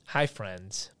Hi,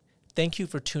 friends. Thank you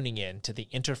for tuning in to the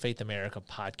Interfaith America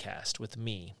podcast with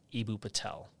me, Eboo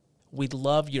Patel. We'd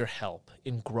love your help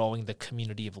in growing the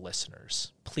community of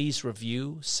listeners. Please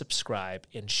review, subscribe,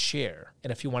 and share.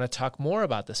 And if you want to talk more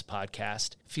about this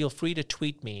podcast, feel free to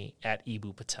tweet me at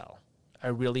Eboo Patel. I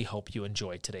really hope you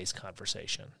enjoyed today's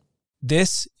conversation.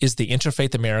 This is the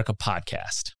Interfaith America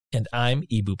podcast, and I'm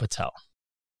Eboo Patel.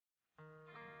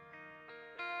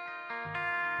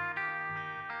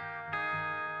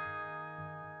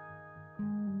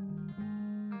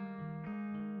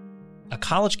 A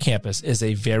college campus is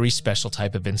a very special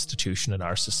type of institution in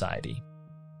our society.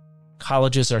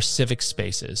 Colleges are civic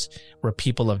spaces where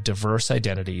people of diverse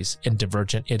identities and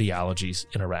divergent ideologies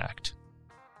interact.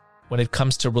 When it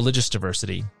comes to religious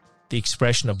diversity, the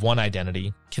expression of one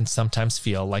identity can sometimes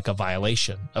feel like a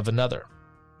violation of another.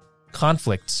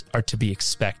 Conflicts are to be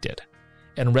expected,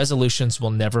 and resolutions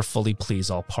will never fully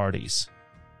please all parties.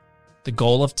 The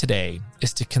goal of today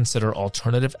is to consider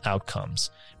alternative outcomes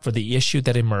for the issue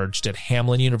that emerged at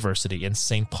Hamline University in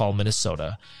St. Paul,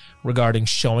 Minnesota, regarding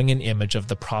showing an image of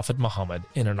the Prophet Muhammad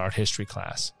in an art history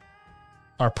class.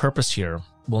 Our purpose here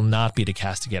will not be to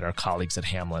castigate our colleagues at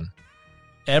Hamline.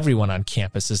 Everyone on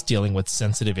campus is dealing with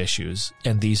sensitive issues,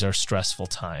 and these are stressful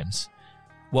times.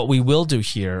 What we will do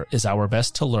here is our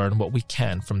best to learn what we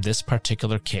can from this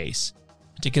particular case,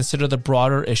 to consider the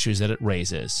broader issues that it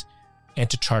raises, and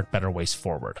to chart better ways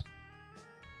forward.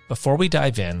 Before we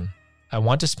dive in, I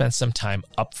want to spend some time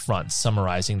up front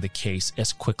summarizing the case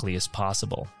as quickly as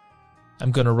possible.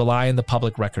 I'm going to rely on the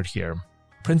public record here,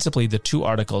 principally the two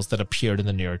articles that appeared in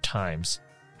the New York Times.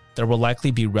 There will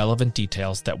likely be relevant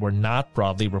details that were not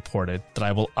broadly reported that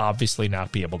I will obviously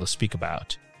not be able to speak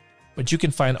about. But you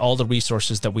can find all the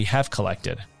resources that we have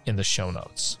collected in the show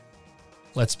notes.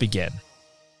 Let's begin.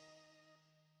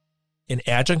 An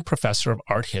adjunct professor of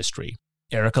art history,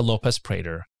 Erica Lopez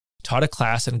Prater, taught a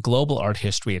class in global art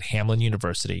history at Hamline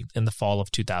University in the fall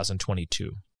of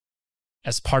 2022.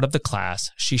 As part of the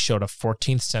class, she showed a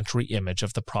 14th century image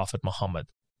of the Prophet Muhammad.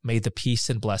 May the peace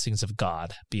and blessings of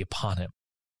God be upon him.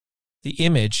 The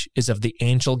image is of the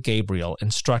angel Gabriel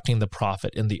instructing the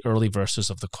prophet in the early verses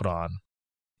of the Quran.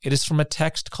 It is from a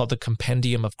text called the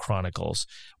Compendium of Chronicles,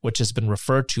 which has been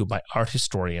referred to by art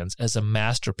historians as a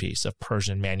masterpiece of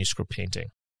Persian manuscript painting.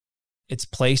 Its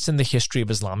place in the history of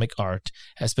Islamic art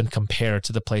has been compared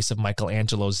to the place of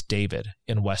Michelangelo's David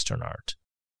in Western art.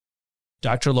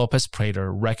 Dr. Lopez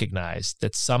Prater recognized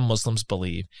that some Muslims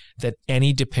believe that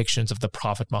any depictions of the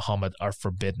Prophet Muhammad are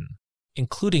forbidden,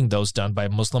 including those done by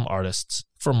Muslim artists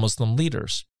for Muslim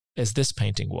leaders, as this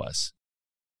painting was.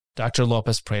 Dr.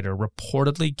 Lopez Prater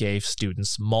reportedly gave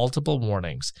students multiple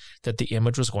warnings that the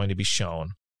image was going to be shown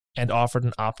and offered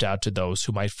an opt-out to those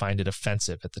who might find it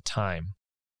offensive at the time.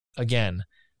 Again,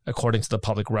 according to the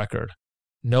public record,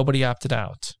 nobody opted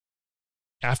out.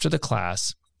 After the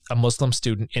class, a Muslim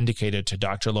student indicated to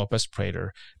Dr. Lopez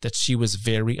Prater that she was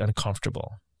very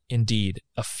uncomfortable, indeed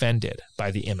offended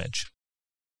by the image.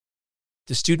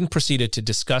 The student proceeded to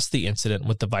discuss the incident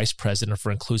with the Vice President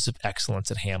for Inclusive Excellence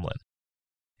at Hamline.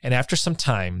 And after some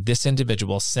time, this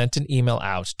individual sent an email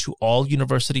out to all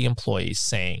university employees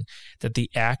saying that the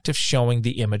act of showing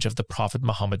the image of the Prophet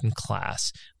Muhammad in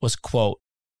class was, quote,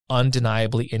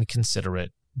 undeniably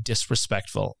inconsiderate,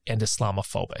 disrespectful, and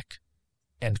Islamophobic,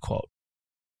 end quote.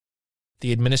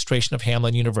 The administration of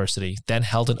Hamline University then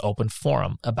held an open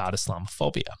forum about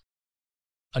Islamophobia.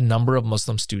 A number of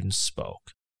Muslim students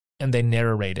spoke, and they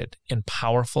narrated in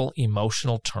powerful,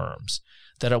 emotional terms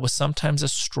that it was sometimes a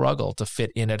struggle to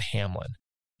fit in at Hamline,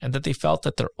 and that they felt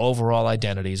that their overall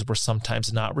identities were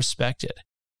sometimes not respected,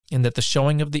 and that the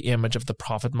showing of the image of the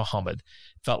Prophet Muhammad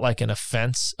felt like an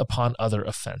offense upon other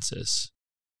offenses.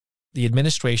 The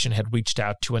administration had reached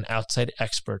out to an outside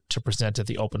expert to present at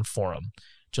the open forum,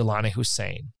 Jelani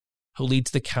Hussein, who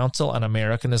leads the Council on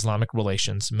American Islamic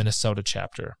Relations Minnesota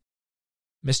chapter.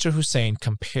 Mr. Hussein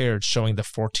compared showing the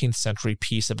 14th century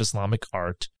piece of Islamic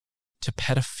art to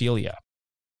pedophilia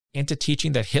and to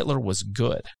teaching that Hitler was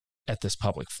good at this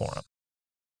public forum.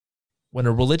 When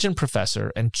a religion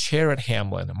professor and chair at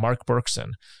Hamline, Mark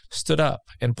Berkson, stood up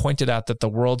and pointed out that the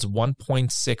world's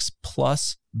 1.6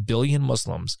 plus billion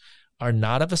Muslims are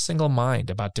not of a single mind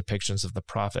about depictions of the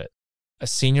Prophet, a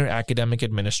senior academic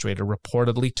administrator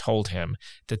reportedly told him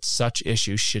that such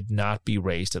issues should not be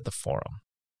raised at the forum.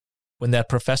 When that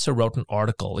professor wrote an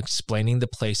article explaining the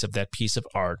place of that piece of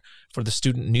art for the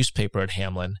student newspaper at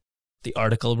Hamline, the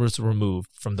article was removed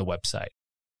from the website.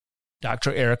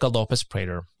 Dr. Erica Lopez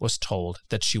Prater was told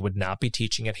that she would not be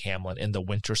teaching at Hamline in the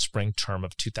winter-spring term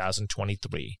of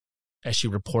 2023, as she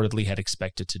reportedly had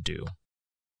expected to do.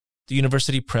 The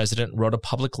university president wrote a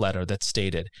public letter that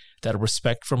stated that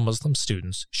respect for Muslim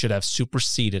students should have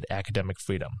superseded academic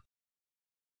freedom.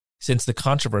 Since the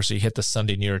controversy hit the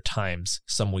Sunday New York Times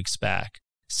some weeks back,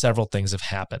 several things have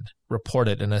happened,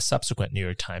 reported in a subsequent New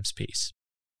York Times piece.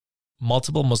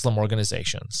 Multiple Muslim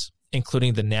organizations,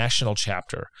 including the national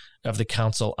chapter of the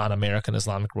Council on American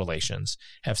Islamic Relations,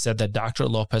 have said that Dr.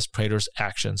 Lopez Prater's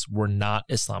actions were not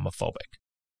Islamophobic,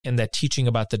 and that teaching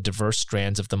about the diverse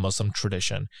strands of the Muslim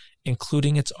tradition,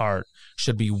 including its art,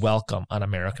 should be welcome on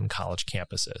American college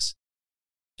campuses.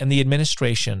 And the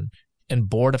administration and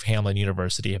board of Hamline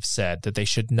University have said that they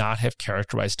should not have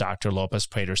characterized Dr. Lopez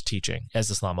Prater's teaching as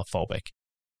Islamophobic,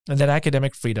 and that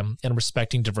academic freedom and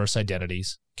respecting diverse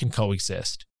identities can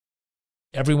coexist.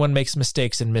 Everyone makes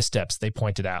mistakes and missteps, they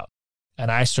pointed out, and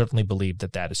I certainly believe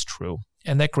that that is true,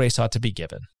 and that grace ought to be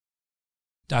given.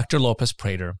 Dr. Lopez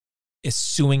Prater is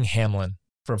suing Hamline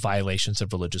for violations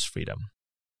of religious freedom.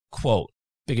 Quote,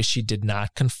 because she did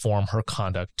not conform her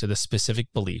conduct to the specific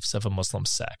beliefs of a Muslim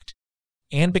sect,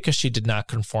 and because she did not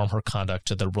conform her conduct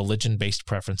to the religion-based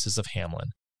preferences of Hamline,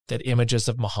 that images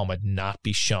of Muhammad not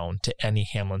be shown to any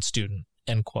Hamline student,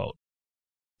 end quote.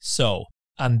 So,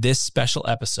 on this special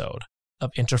episode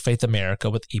of Interfaith America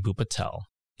with Eboo Patel,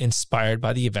 inspired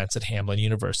by the events at Hamline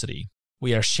University,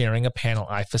 we are sharing a panel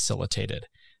I facilitated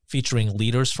featuring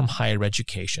leaders from higher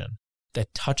education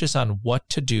that touches on what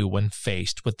to do when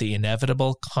faced with the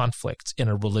inevitable conflicts in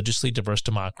a religiously diverse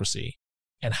democracy,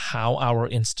 and how our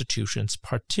institutions,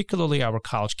 particularly our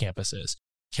college campuses,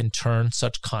 can turn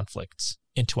such conflicts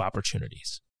into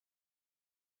opportunities.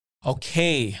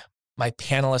 Okay, my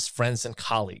panelists, friends, and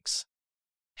colleagues,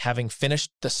 having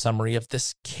finished the summary of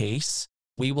this case,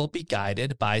 we will be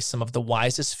guided by some of the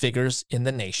wisest figures in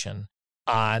the nation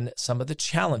on some of the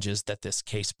challenges that this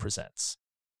case presents.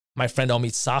 My friend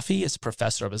Omid Safi is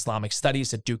professor of Islamic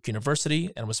Studies at Duke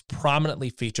University and was prominently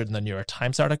featured in the New York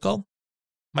Times article.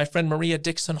 My friend Maria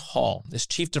Dixon Hall is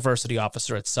Chief Diversity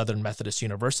Officer at Southern Methodist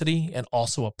University and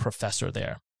also a professor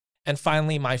there. And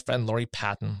finally, my friend Lori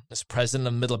Patton is president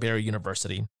of Middlebury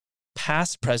University,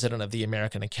 past president of the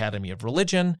American Academy of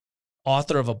Religion,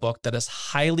 author of a book that is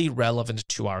highly relevant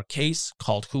to our case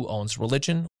called Who Owns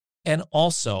Religion, and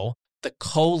also the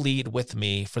co-lead with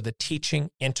me for the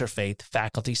Teaching Interfaith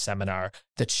faculty seminar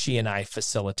that she and I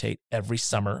facilitate every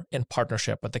summer in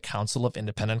partnership with the Council of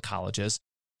Independent Colleges,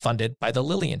 funded by the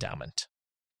Lilly Endowment.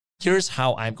 Here's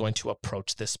how I'm going to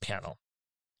approach this panel.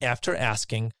 After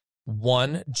asking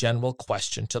one general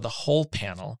question to the whole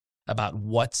panel about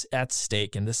what's at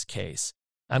stake in this case,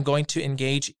 I'm going to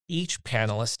engage each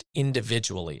panelist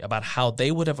individually about how they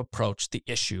would have approached the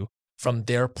issue from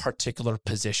their particular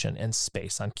position and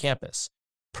space on campus.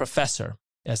 Professor,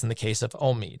 as in the case of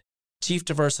Omid, Chief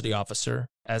Diversity Officer,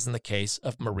 as in the case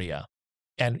of Maria,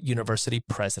 and University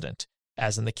President,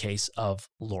 as in the case of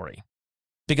Lori.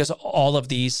 Because all of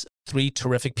these three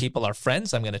terrific people are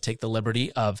friends, I'm going to take the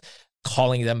liberty of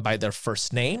calling them by their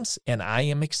first names, and I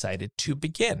am excited to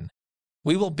begin.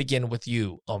 We will begin with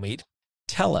you, Omid.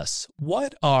 Tell us,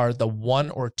 what are the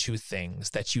one or two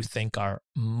things that you think are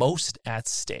most at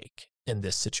stake in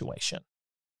this situation?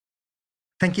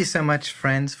 Thank you so much,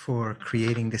 friends, for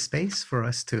creating the space for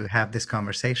us to have this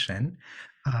conversation.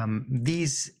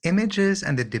 These images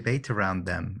and the debate around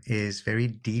them is very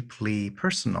deeply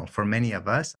personal for many of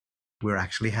us. We're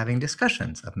actually having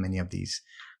discussions of many of these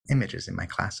images in my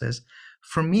classes.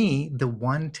 For me, the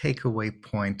one takeaway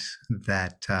point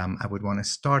that I would want to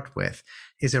start with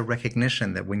is a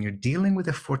recognition that when you're dealing with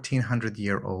a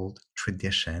 1400-year-old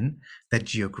tradition that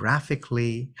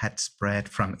geographically had spread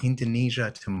from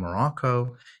Indonesia to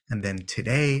Morocco, and then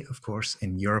today, of course,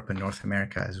 in Europe and North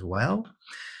America as well,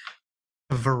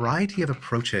 a variety of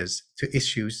approaches to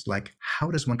issues like how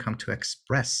does one come to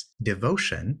express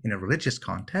devotion in a religious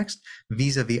context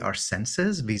vis-a-vis our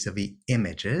senses, vis-a-vis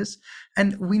images.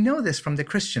 And we know this from the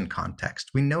Christian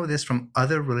context. We know this from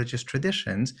other religious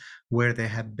traditions where there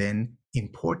have been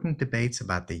important debates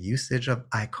about the usage of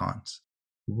icons.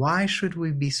 Why should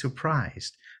we be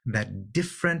surprised that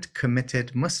different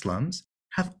committed Muslims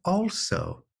have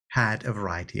also had a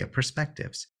variety of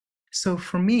perspectives? So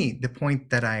for me, the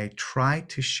point that I try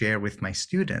to share with my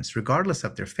students, regardless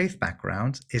of their faith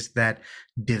backgrounds, is that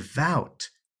devout,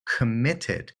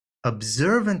 committed,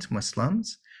 observant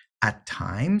Muslims at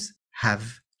times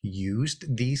have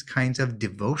used these kinds of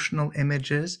devotional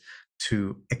images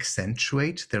to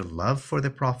accentuate their love for the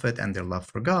Prophet and their love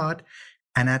for God.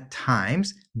 And at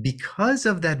times, because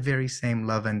of that very same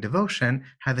love and devotion,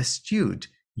 have eschewed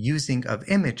using of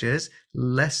images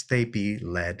lest they be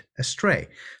led astray.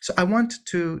 So I want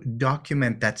to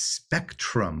document that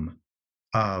spectrum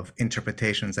of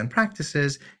interpretations and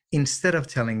practices instead of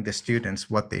telling the students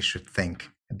what they should think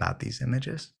about these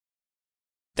images.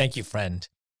 Thank you, friend.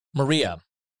 Maria,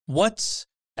 what's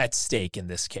at stake in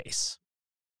this case?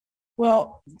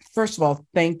 Well, first of all,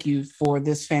 thank you for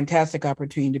this fantastic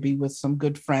opportunity to be with some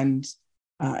good friends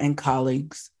and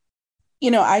colleagues.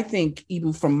 I think,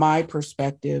 Ibu, from my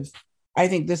perspective, I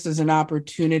think this is an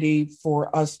opportunity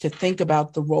for us to think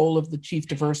about the role of the Chief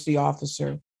Diversity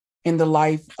Officer in the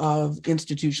life of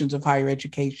institutions of higher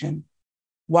education.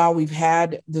 While we've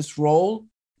had this role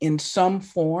in some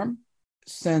form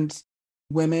since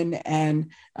women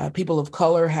and people of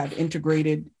color have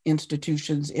integrated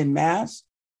institutions en masse,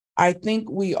 I think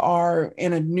we are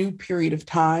in a new period of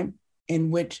time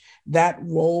in which that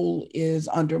role is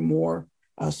under more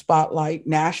spotlight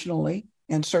nationally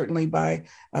and certainly by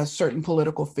certain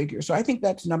political figures. So I think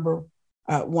that's number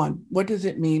one. What does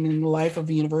it mean in the life of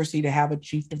a university to have a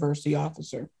chief diversity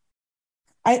officer?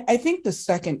 I think the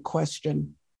second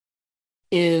question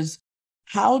is,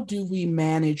 how do we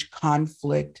manage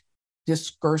conflict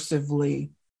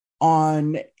discursively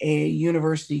on a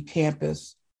university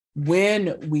campus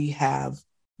when we have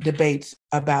debates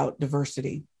about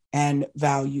diversity and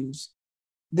values?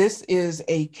 This is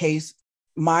a case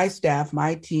my staff,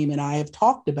 my team, and I have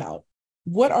talked about.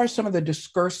 What are some of the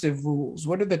discursive rules?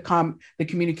 What are the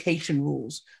communication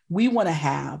rules we want to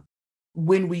have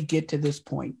when we get to this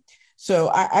point? So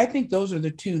I think those are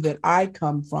the two that I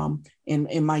come from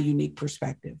in my unique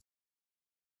perspective.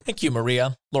 Thank you,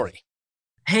 Maria. Lori.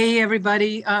 Hey,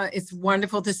 everybody. It's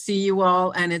wonderful to see you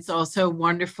all. And it's also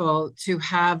wonderful to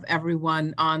have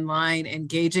everyone online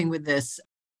engaging with this.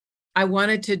 I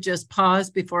wanted to just pause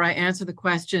before I answer the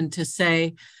question to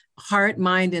say heart,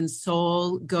 mind, and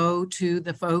soul go to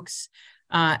the folks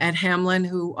at Hamline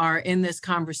who are in this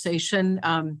conversation.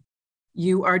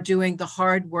 You are doing the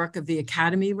hard work of the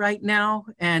Academy right now,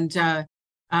 and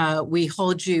we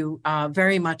hold you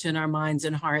very much in our minds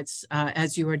and hearts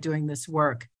as you are doing this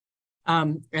work.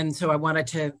 And so I wanted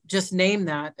to just name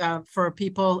that for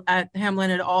people at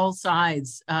Hamline at all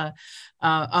sides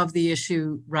of the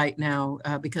issue right now,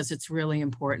 because it's really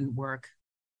important work.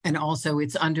 And also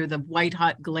it's under the white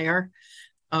hot glare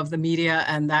of the media,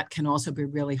 and that can also be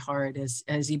really hard, as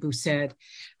Ibu said.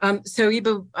 So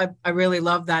Ibu, I really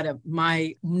love that.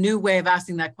 My new way of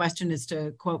asking that question is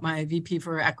to quote my VP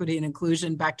for Equity and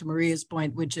Inclusion, back to Maria's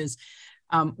point, which is,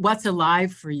 what's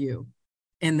alive for you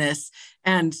in this,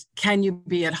 and can you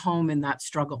be at home in that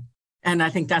struggle? And I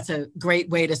think that's a great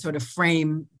way to sort of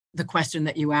frame the question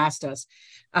that you asked us.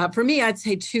 For me, I'd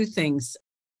say two things.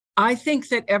 I think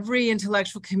that every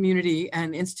intellectual community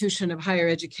and institution of higher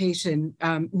education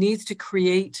needs to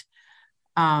create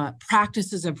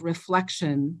practices of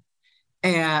reflection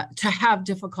to have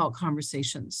difficult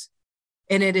conversations.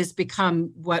 And it has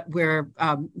become what we're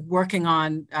working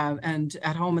on and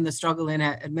at home in the struggle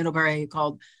at Middlebury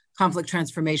called conflict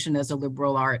transformation as a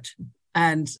liberal art.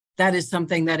 And that is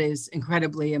something that is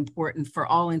incredibly important for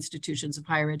all institutions of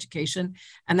higher education.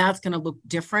 And that's going to look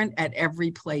different at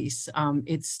every place.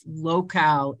 It's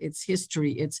locale, it's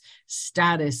history, it's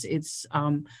status, it's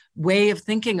way of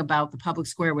thinking about the public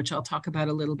square, which I'll talk about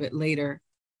a little bit later.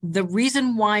 The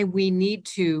reason why we need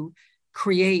to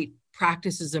create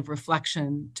practices of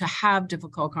reflection to have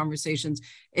difficult conversations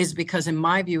is because, in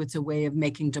my view, it's a way of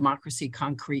making democracy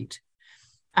concrete.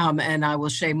 And I will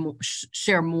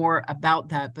share more about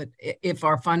that. But if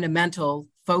our fundamental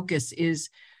focus is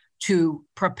to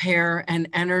prepare and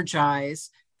energize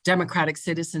democratic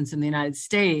citizens in the United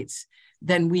States,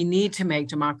 then we need to make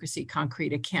democracy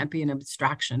concrete. It can't be an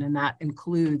abstraction. And that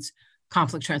includes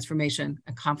conflict transformation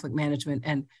and conflict management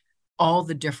and all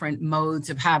the different modes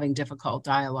of having difficult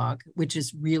dialogue, which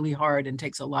is really hard and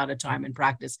takes a lot of time and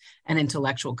practice and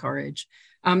intellectual courage.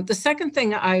 The second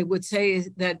thing I would say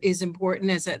that is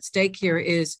important, is at stake here,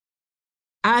 is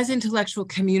as intellectual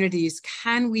communities,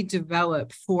 can we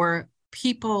develop for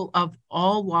people of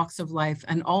all walks of life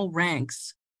and all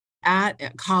ranks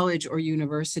at college or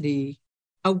university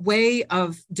a way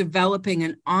of developing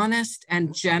an honest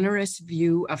and generous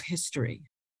view of history,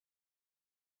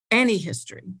 any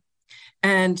history.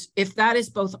 And if that is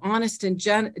both honest and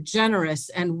generous,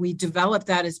 and we develop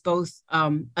that as both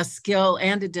a skill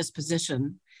and a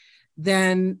disposition,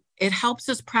 then it helps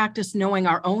us practice knowing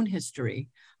our own history,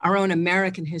 our own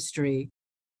American history,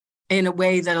 in a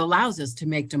way that allows us to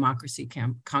make democracy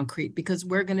concrete, because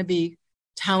we're going to be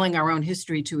telling our own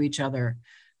history to each other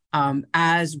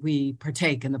as we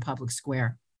partake in the public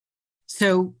square.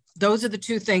 So those are the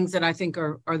two things that I think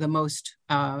are the most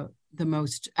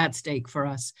at stake for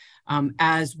us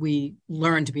as we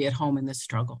learn to be at home in this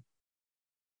struggle.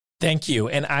 Thank you.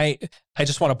 And I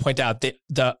just want to point out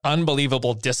the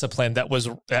unbelievable discipline that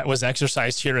was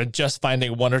exercised here in just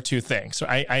finding one or two things. So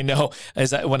I know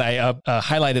when I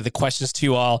highlighted the questions to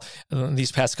you all in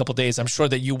these past couple of days, I'm sure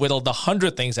that you whittled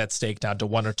 100 things at stake down to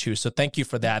one or two. So thank you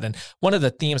for that. And one of the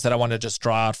themes that I want to just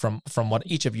draw out from what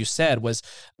each of you said was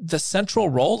the central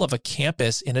role of a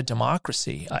campus in a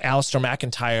democracy. Alistair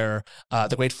McIntyre,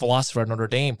 the great philosopher at Notre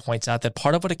Dame, points out that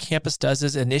part of what a campus does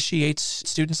is initiates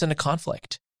students into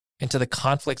conflict, into the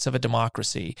conflicts of a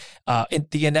democracy,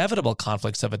 the inevitable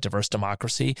conflicts of a diverse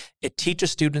democracy. It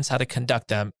teaches students how to conduct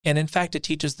them. And in fact, it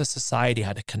teaches the society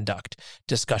how to conduct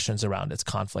discussions around its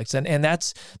conflicts. And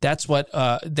that's one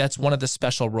of the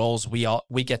special roles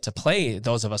we get to play,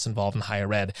 those of us involved in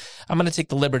higher ed. I'm going to take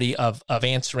the liberty of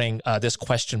answering this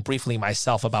question briefly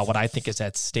myself about what I think is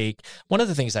at stake. One of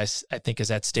the things I think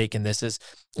is at stake in this is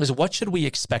what should we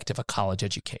expect of a college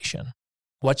education?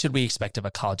 What should we expect of a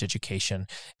college education?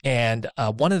 And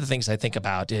one of the things I think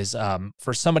about is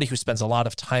for somebody who spends a lot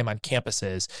of time on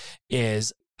campuses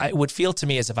it would feel to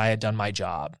me as if I had done my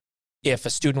job. If a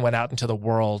student went out into the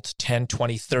world 10,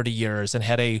 20, 30 years and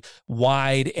had a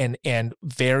wide and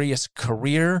various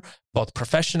career, both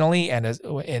professionally and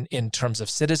in terms of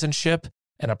citizenship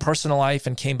and a personal life,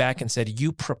 and came back and said,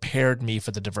 you prepared me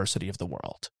for the diversity of the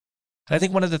world. And I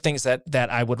think one of the things that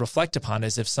I would reflect upon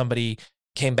is if somebody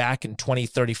came back in 20,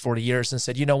 30, 40 years and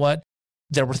said, you know what,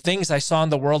 there were things I saw in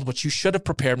the world which you should have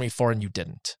prepared me for and you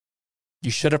didn't.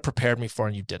 You should have prepared me for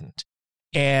and you didn't.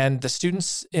 And the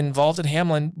students involved at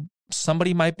Hamline,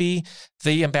 somebody might be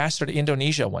the ambassador to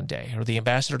Indonesia one day, or the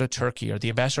ambassador to Turkey, or the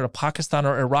ambassador to Pakistan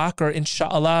or Iraq, or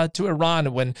inshallah to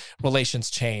Iran when relations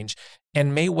change,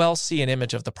 and may well see an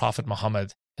image of the Prophet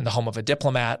Muhammad in the home of a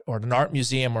diplomat or an art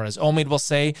museum, or as Omid will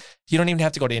say, you don't even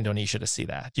have to go to Indonesia to see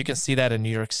that. You can see that in New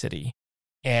York City.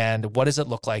 And what does it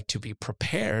look like to be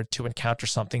prepared to encounter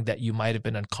something that you might have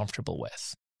been uncomfortable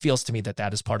with? Feels to me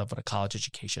that is part of what a college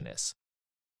education is.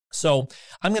 So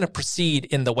I'm going to proceed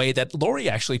in the way that Lori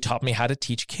actually taught me how to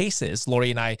teach cases. Lori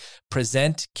and I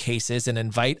present cases and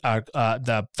invite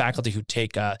the faculty who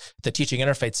take the Teaching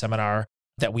Interfaith seminar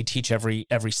that we teach every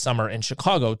summer in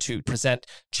Chicago to present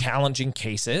challenging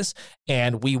cases,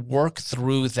 and we work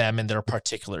through them in their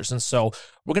particulars. And so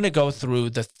we're going to go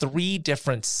through the three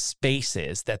different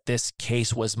spaces that this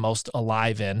case was most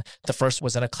alive in. The first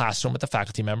was in a classroom with a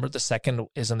faculty member. The second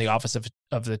is in the office of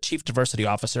the Chief Diversity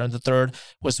Officer. And the third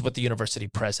was with the university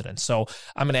president. So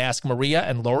I'm going to ask Maria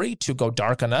and Lori to go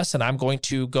dark on us, and I'm going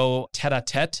to go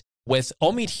tete-a-tete with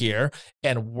Omid here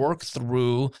and work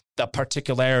through the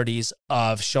particularities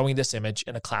of showing this image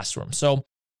in a classroom. So,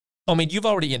 Omid, you've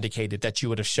already indicated that you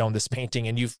would have shown this painting,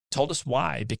 and you've told us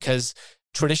why, because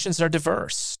traditions are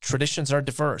diverse. Traditions are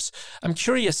diverse. I'm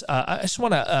curious, I just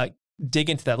want to dig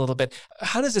into that a little bit.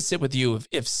 How does it sit with you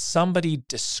if somebody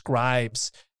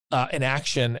describes an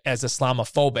action as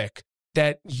Islamophobic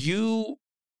that you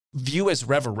view as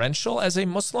reverential as a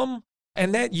Muslim,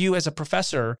 and that you as a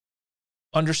professor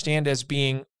understand as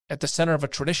being at the center of a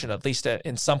tradition, at least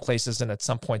in some places and at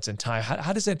some points in time?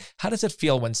 How does it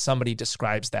feel when somebody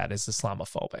describes that as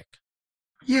Islamophobic?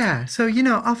 Yeah, so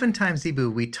oftentimes,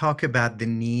 Ibu, we talk about the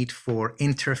need for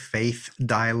interfaith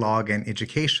dialogue and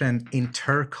education,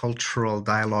 intercultural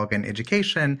dialogue and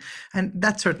education, and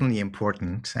that's certainly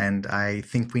important, and I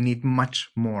think we need much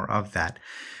more of that.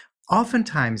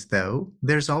 Oftentimes, though,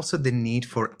 there's also the need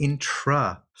for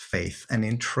intra-faith and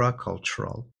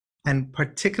intracultural. And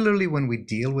particularly when we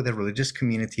deal with a religious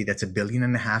community that's 1.5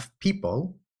 billion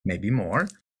people, maybe more,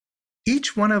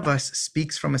 each one of us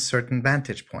speaks from a certain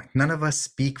vantage point. None of us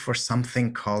speak for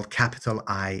something called capital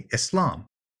I Islam.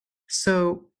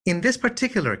 So in this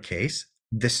particular case,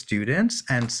 the students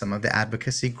and some of the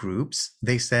advocacy groups,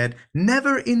 they said,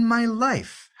 never in my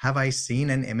life have I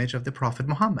seen an image of the Prophet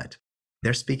Muhammad.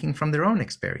 They're speaking from their own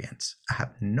experience. I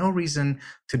have no reason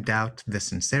to doubt the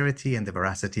sincerity and the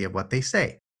veracity of what they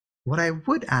say. What I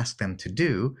would ask them to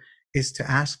do is to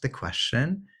ask the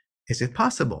question, is it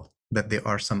possible that there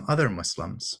are some other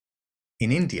Muslims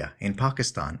in India, in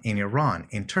Pakistan, in Iran,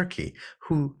 in Turkey,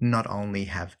 who not only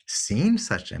have seen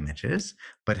such images,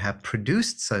 but have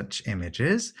produced such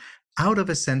images out of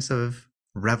a sense of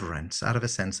reverence, out of a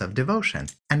sense of devotion?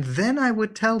 And then I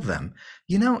would tell them,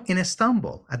 in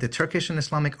Istanbul, at the Turkish and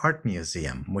Islamic Art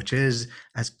Museum, which is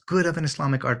as good of an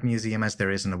Islamic art museum as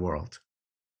there is in the world,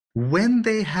 when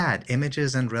they had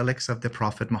images and relics of the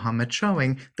Prophet Muhammad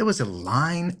showing, there was a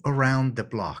line around the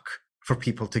block for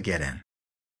people to get in.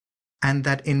 And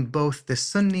that in both the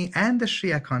Sunni and the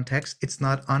Shia context, it's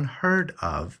not unheard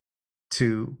of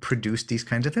to produce these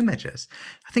kinds of images.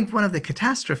 I think one of the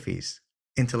catastrophes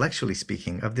intellectually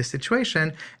speaking, of this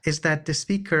situation is that the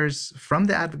speakers from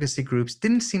the advocacy groups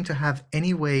didn't seem to have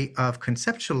any way of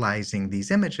conceptualizing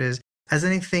these images as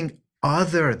anything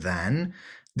other than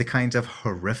the kinds of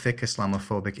horrific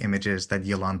Islamophobic images that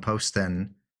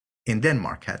Jyllands-Posten in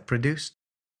Denmark had produced.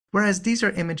 Whereas these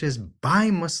are images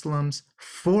by Muslims,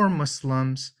 for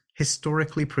Muslims,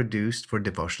 historically produced for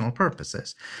devotional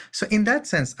purposes. So in that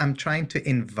sense, I'm trying to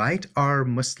invite our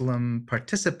Muslim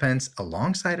participants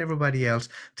alongside everybody else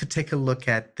to take a look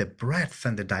at the breadth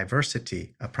and the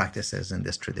diversity of practices in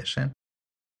this tradition.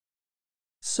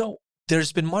 So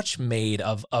there's been much made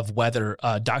of whether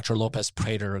Dr. Lopez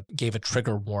Prater gave a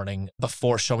trigger warning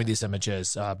before showing these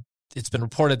images. It's been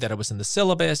reported that it was in the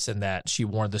syllabus and that she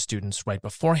warned the students right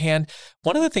beforehand.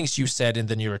 One of the things you said in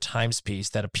the New York Times piece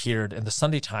that appeared in the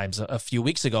Sunday Times a few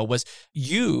weeks ago was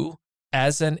you,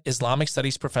 as an Islamic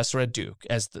studies professor at Duke,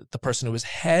 as the person who was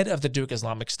head of the Duke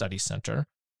Islamic Studies Center,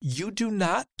 you do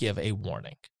not give a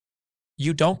warning.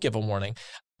 You don't give a warning.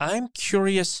 I'm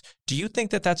curious, do you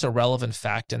think that that's a relevant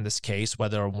fact in this case,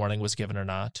 whether a warning was given or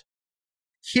not?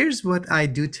 Here's what I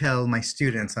do tell my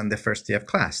students on the first day of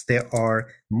class. There are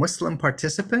Muslim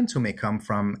participants who may come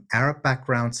from Arab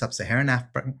backgrounds, Sub-Saharan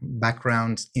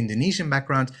backgrounds, Indonesian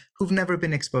backgrounds, who've never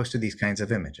been exposed to these kinds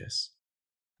of images.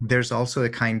 There's also a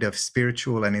kind of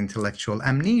spiritual and intellectual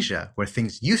amnesia, where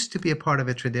things used to be a part of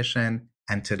a tradition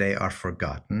and today are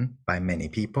forgotten by many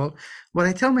people. What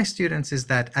I tell my students is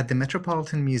that at the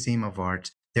Metropolitan Museum of Art,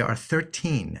 there are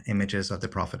 13 images of the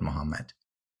Prophet Muhammad.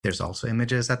 There's also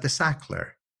images at the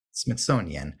Sackler,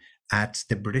 Smithsonian, at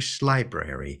the British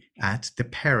Library, at the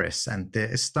Paris and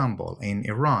the Istanbul in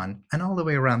Iran, and all the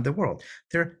way around the world.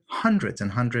 There are hundreds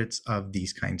and hundreds of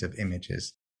these kinds of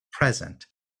images present.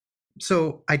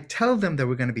 So I tell them that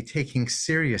we're going to be taking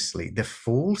seriously the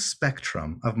full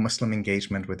spectrum of Muslim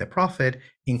engagement with the Prophet,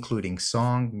 including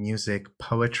song, music,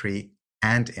 poetry,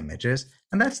 and images.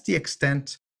 And that's the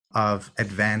extent of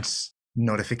advanced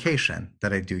notification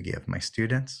that I do give my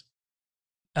students.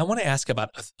 I want to ask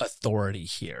about authority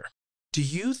here. Do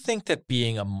you think that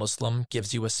being a Muslim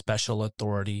gives you a special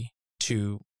authority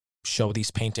to show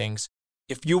these paintings?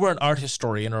 If you were an art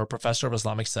historian or a professor of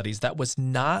Islamic studies that was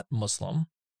not Muslim,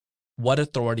 what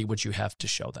authority would you have to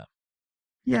show them?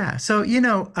 Yeah, so,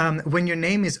 when your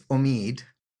name is Omid,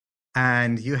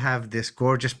 and you have this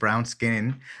gorgeous brown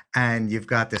skin, and you've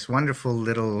got this wonderful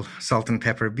little salt and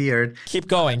pepper beard. Keep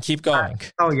going.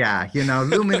 Oh, yeah.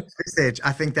 Luminous visage.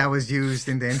 I think that was used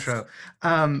in the intro.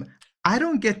 I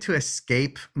don't get to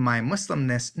escape my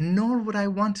Muslimness, nor would I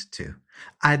want to.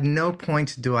 At no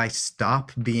point do I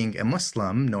stop being a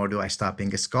Muslim, nor do I stop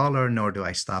being a scholar, nor do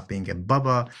I stop being a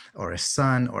Baba or a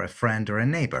son or a friend or a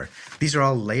neighbor. These are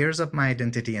all layers of my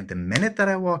identity. And the minute that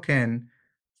I walk in,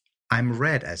 I'm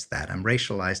read as that, I'm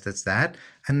racialized as that,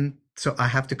 and so I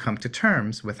have to come to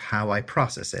terms with how I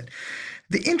process it.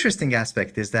 The interesting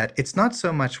aspect is that it's not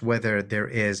so much whether there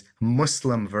is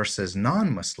Muslim versus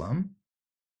non-Muslim.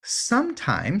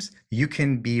 Sometimes you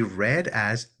can be read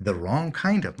as the wrong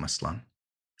kind of Muslim.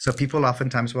 So people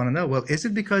oftentimes want to know, well, is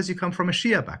it because you come from a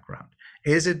Shia background?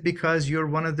 Is it because you're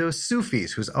one of those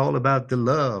Sufis who's all about the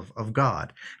love of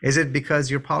God? Is it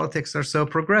because your politics are so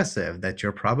progressive that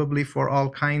you're probably for all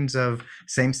kinds of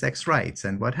same-sex rights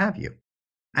and what have you?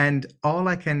 And all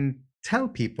I can tell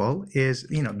people is,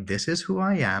 this is who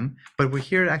I am, but we're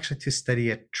here actually to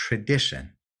study a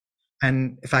tradition.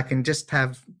 And if I can just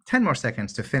have 10 more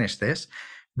seconds to finish this,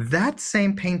 that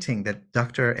same painting that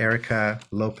Dr. Erika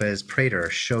Lopez Prater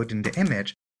showed in the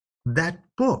image, that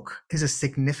book is a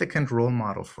significant role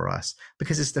model for us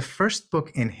because it's the first book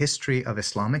in history of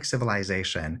Islamic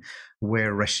civilization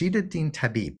where Rashid ad-Din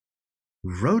Tabib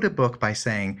wrote a book by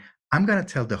saying, I'm going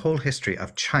to tell the whole history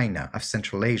of China, of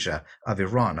Central Asia, of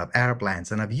Iran, of Arab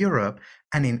lands, and of Europe.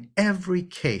 And in every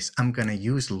case, I'm going to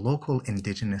use local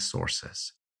indigenous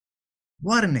sources.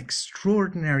 What an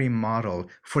extraordinary model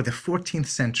for the 14th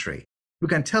century. We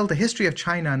can tell the history of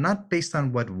China not based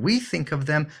on what we think of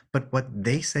them, but what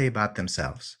they say about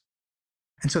themselves.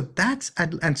 And so that's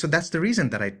the reason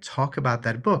that I talk about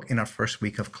that book in our first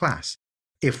week of class.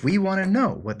 If we want to know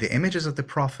what the images of the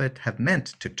Prophet have meant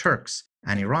to Turks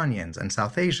and Iranians and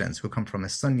South Asians who come from a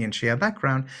Sunni and Shia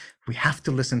background, we have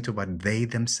to listen to what they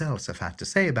themselves have had to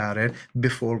say about it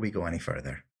before we go any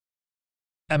further.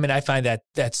 I mean, I find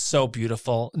that's so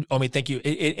beautiful. Omi, thank you.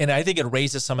 And I think it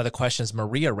raises some of the questions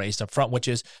Maria raised up front, which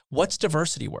is, what's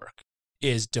diversity work?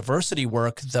 Is diversity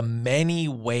work the many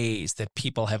ways that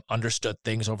people have understood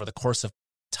things over the course of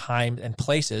time and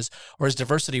places, or is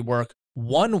diversity work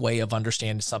one way of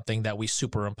understanding something that we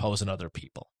superimpose on other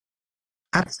people?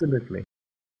 Absolutely.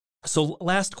 So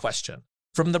last question.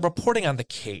 From the reporting on the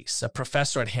case, a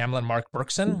professor at Hamline, Mark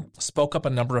Berkson, spoke up a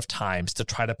number of times to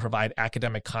try to provide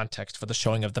academic context for the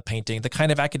showing of the painting, the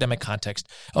kind of academic context,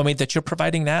 that you're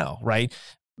providing now, right?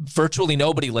 Virtually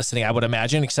nobody listening, I would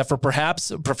imagine, except for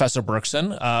perhaps Professor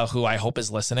Berkson, who I hope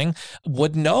is listening,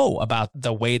 would know about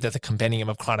the way that the Compendium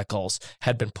of Chronicles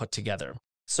had been put together.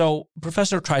 So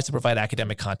Professor tries to provide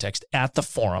academic context at the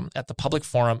forum, at the public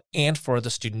forum, and for the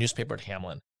student newspaper at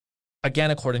Hamline.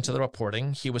 Again, according to the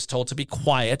reporting, he was told to be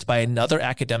quiet by another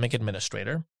academic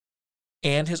administrator,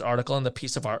 and his article in the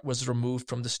piece of art was removed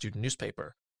from the student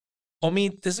newspaper.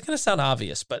 Omid, this is going to sound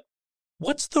obvious, but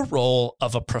what's the role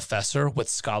of a professor with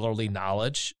scholarly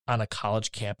knowledge on a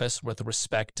college campus with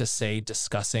respect to, say,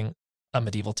 discussing a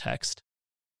medieval text?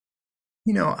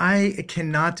 I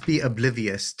cannot be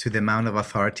oblivious to the amount of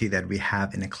authority that we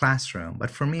have in a classroom, but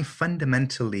for me,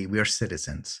 fundamentally, we are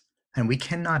citizens. And we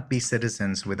cannot be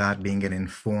citizens without being an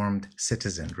informed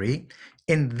citizenry.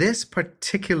 In this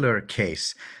particular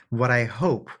case, what I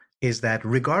hope is that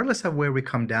regardless of where we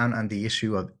come down on the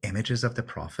issue of images of the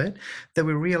prophet, that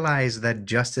we realize that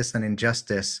justice and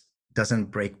injustice doesn't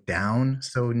break down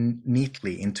so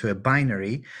neatly into a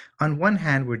binary. On one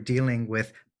hand, we're dealing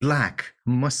with Black,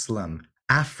 Muslim,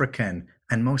 African,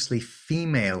 and mostly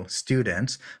female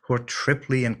students who are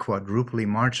triply and quadruply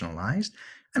marginalized.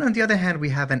 And on the other hand, we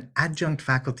have an adjunct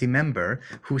faculty member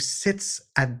who sits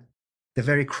at the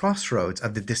very crossroads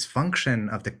of the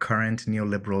dysfunction of the current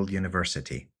neoliberal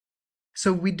university.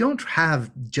 So we don't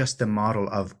have just a model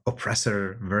of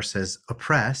oppressor versus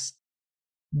oppressed.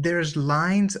 There's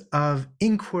lines of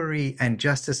inquiry and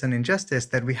justice and injustice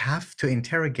that we have to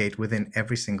interrogate within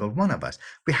every single one of us.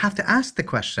 We have to ask the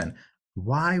question,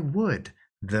 why would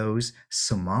those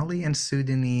Somali and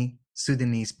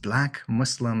Sudanese Black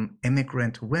Muslim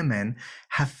immigrant women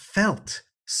have felt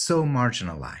so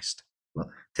marginalized? Well,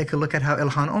 take a look at how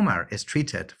Ilhan Omar is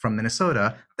treated from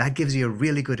Minnesota. That gives you a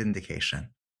really good indication.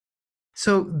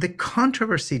 So the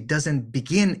controversy doesn't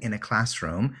begin in a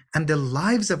classroom, and the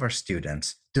lives of our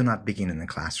students do not begin in a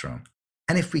classroom.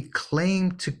 And if we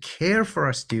claim to care for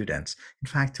our students, in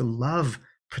fact, to love,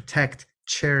 protect,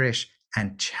 cherish,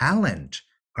 and challenge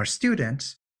our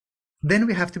students, then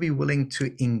we have to be willing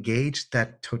to engage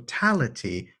that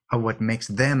totality of what makes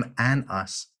them and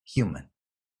us human.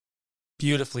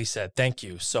 Beautifully said. Thank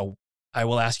you. So I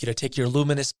will ask you to take your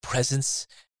luminous presence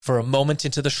for a moment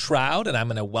into the shroud, and I'm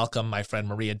going to welcome my friend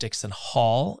Maria Dixon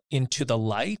Hall into the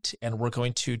light, and we're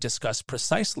going to discuss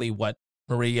precisely what,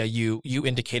 Maria, you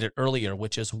indicated earlier,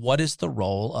 which is what is the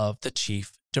role of the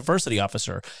Chief Diversity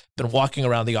Officer? Been walking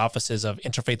around the offices of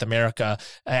Interfaith America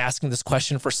asking this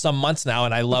question for some months now,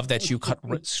 and I love that you cut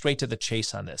straight to the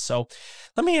chase on this. So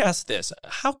let me ask this.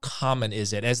 How common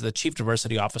is it as the Chief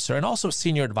Diversity Officer and also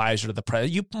Senior Advisor to the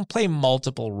President? You play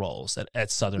multiple roles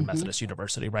at Southern Methodist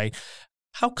University, right?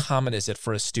 How common is it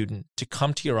for a student to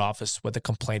come to your office with a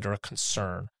complaint or a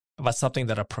concern about something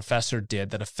that a professor did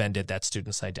that offended that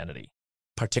student's identity?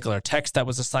 Particular text that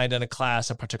was assigned in a class,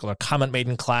 a particular comment made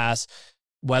in class,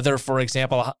 whether, for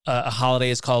example, a holiday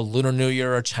is called Lunar New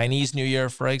Year or Chinese New Year,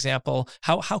 for example.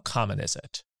 How common is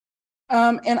it?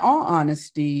 In all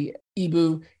honesty,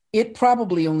 Ibu, it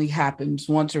probably only happens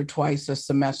once or twice a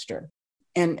semester.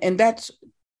 And that's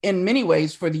in many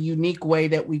ways for the unique way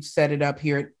that we've set it up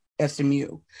here at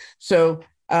SMU. So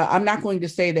I'm not going to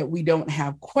say that we don't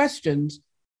have questions,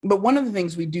 but one of the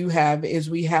things we do have is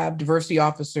we have diversity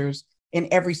officers in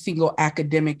every single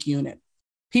academic unit,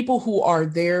 people who are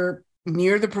there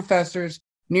near the professors,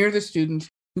 near the students,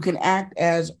 who can act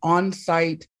as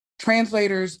on-site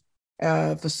translators,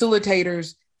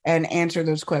 facilitators, and answer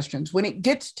those questions. When it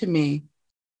gets to me,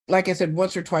 like I said,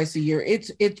 once or twice a year,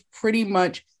 it's pretty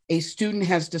much a student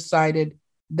has decided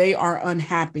they are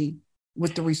unhappy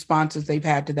with the responses they've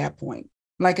had to that point.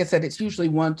 Like I said, it's usually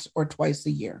once or twice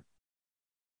a year.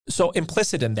 So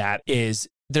implicit in that is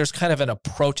there's kind of an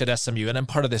approach at SMU, and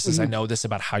part of this is I know this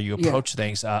about how you approach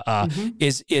things,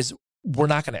 is we're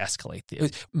not going to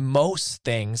escalate. Most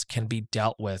things can be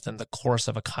dealt with in the course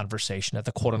of a conversation at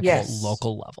the quote unquote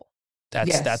local level.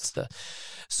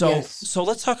 So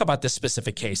let's talk about this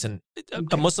specific case. And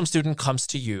a Muslim student comes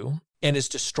to you and is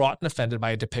distraught and offended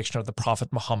by a depiction of the Prophet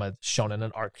Muhammad shown in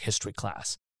an art history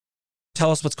class.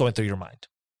 Tell us what's going through your mind.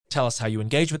 Tell us how you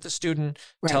engage with the student.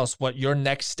 Right. Tell us what your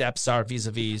next steps are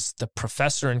vis-a-vis the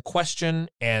professor in question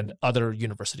and other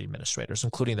university administrators,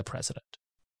 including the president.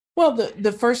 Well,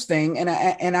 the first thing, and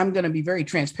I'm going to be very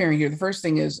transparent here. The first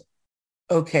thing is,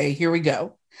 okay, here we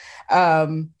go.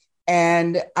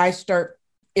 And I start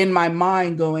in my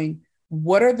mind going,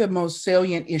 what are the most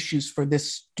salient issues for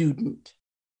this student?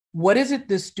 What is it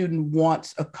this student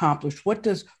wants accomplished? What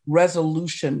does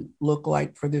resolution look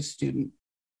like for this student?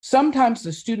 Sometimes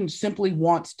the student simply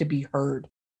wants to be heard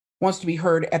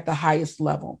at the highest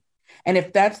level. And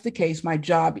if that's the case, my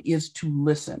job is to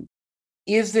listen.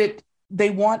 Is it they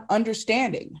want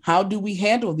understanding? How do we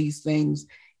handle these things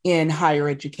in higher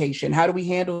education? How do we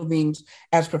handle things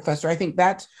as professor? I think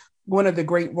that's one of the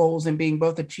great roles in being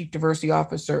both a chief diversity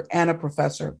officer and a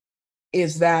professor,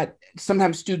 is that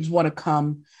sometimes students want to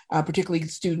come, particularly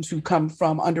students who come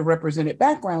from underrepresented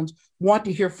backgrounds, want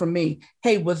to hear from me.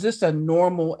 Hey, was this a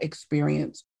normal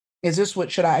experience? Is this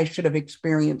what I should have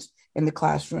experienced in the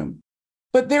classroom?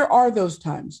 But there are those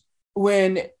times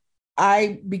when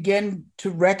I begin to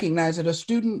recognize that a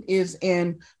student is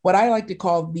in what I like to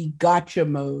call the gotcha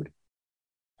mode.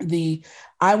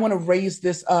 I want to raise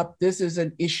this up. This is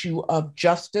an issue of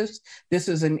justice. This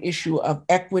is an issue of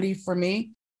equity for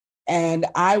me. And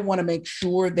I want to make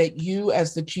sure that you,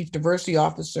 as the chief diversity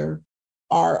officer,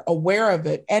 are aware of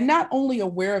it. And not only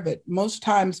aware of it, most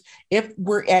times, if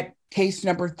we're at case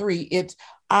number 3, it's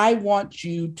I want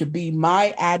you to be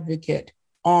my advocate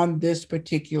on this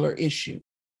particular issue.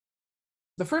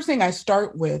 The first thing I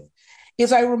start with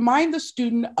is I remind the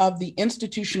student of the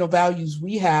institutional values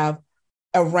we have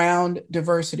around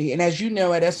diversity. And as you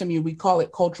know, at SMU, we call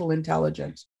it cultural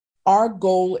intelligence. Our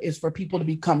goal is for people to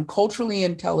become culturally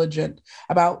intelligent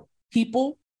about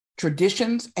people,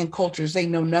 traditions, and cultures they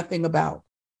know nothing about.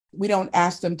 We don't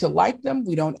ask them to like them.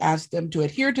 We don't ask them to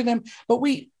adhere to them, but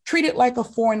we treat it like a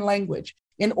foreign language.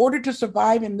 In order to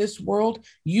survive in this world,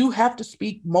 you have to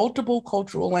speak multiple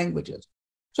cultural languages.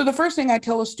 So the first thing I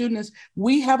tell a student is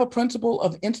we have a principle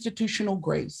of institutional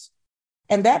grace.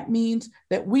 And that means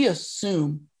that we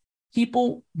assume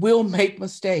people will make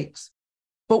mistakes.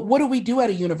 But what do we do at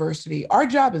a university? Our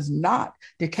job is not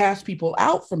to cast people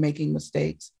out for making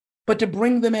mistakes, but to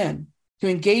bring them in, to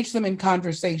engage them in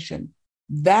conversation.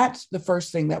 That's the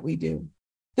first thing that we do.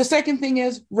 The second thing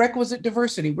is requisite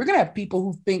diversity. We're going to have people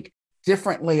who think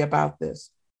differently about this.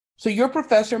 So your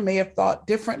professor may have thought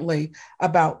differently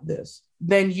about this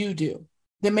than you do,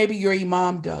 than maybe your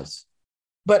imam does.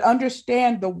 But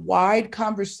understand the wide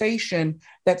conversation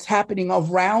that's happening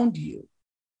around you.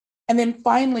 And then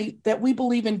finally, that we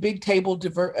believe in big table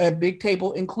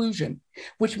inclusion,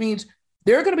 which means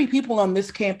there are going to be people on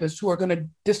this campus who are going to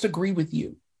disagree with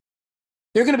you.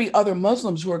 There are going to be other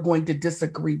Muslims who are going to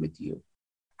disagree with you.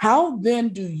 How then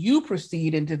do you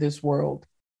proceed into this world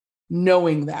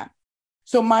knowing that?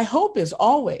 So my hope is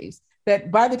always that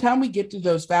by the time we get to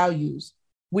those values,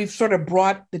 we've sort of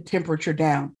brought the temperature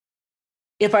down.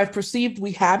 If I've perceived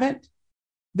we haven't,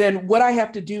 then what I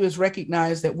have to do is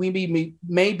recognize that we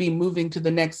may be moving to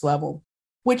the next level,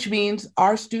 which means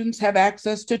our students have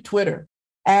access to Twitter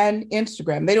and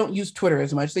Instagram. They don't use Twitter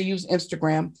as much. They use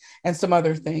Instagram and some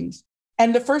other things.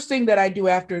 And the first thing that I do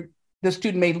after the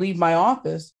student may leave my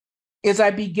office is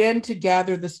I begin to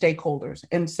gather the stakeholders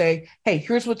and say, hey,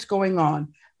 here's what's going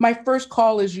on. My first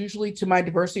call is usually to my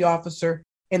diversity officer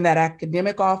in that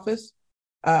academic office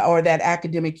or that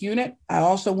academic unit. I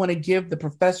also want to give the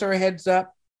professor a heads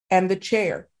up and the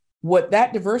chair. What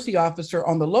that diversity officer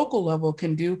on the local level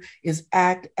can do is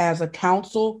act as a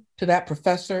counsel to that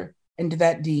professor and to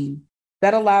that dean.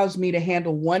 That allows me to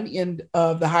handle one end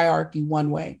of the hierarchy one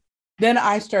way. Then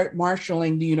I start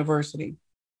marshaling the university.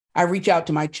 I reach out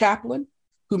to my chaplain,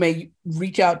 who may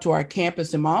reach out to our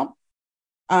campus imam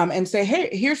and say, hey,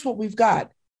 here's what we've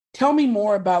got. Tell me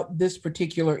more about this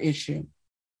particular issue.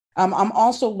 I'm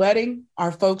also letting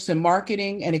our folks in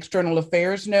marketing and external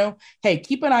affairs know, hey,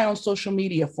 keep an eye on social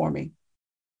media for me.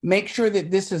 Make sure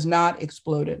that this has not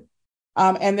exploded.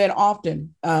 And then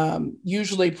often,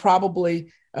 usually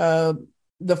probably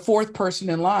the fourth person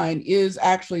in line is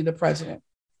actually the president,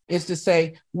 is to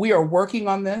say, we are working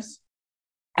on this.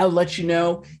 I'll let you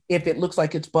know if it looks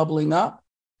like it's bubbling up,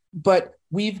 but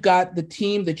we've got the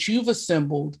team that you've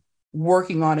assembled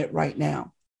working on it right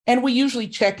now. And we usually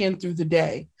check in through the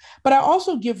day. But I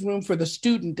also give room for the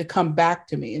student to come back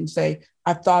to me and say,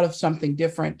 I've thought of something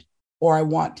different, or I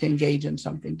want to engage in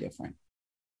something different.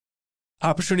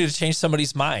 Opportunity to change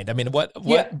somebody's mind. I mean,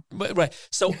 right.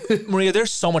 So Maria,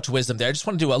 there's so much wisdom there. I just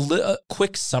want to do a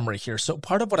quick summary here. So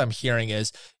part of what I'm hearing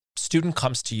is student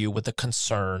comes to you with a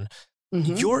concern.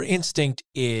 Mm-hmm. Your instinct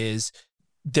is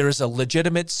there is a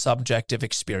legitimate subjective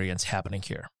experience happening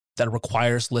here that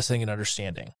requires listening and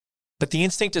understanding. But the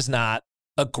instinct is not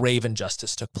a grave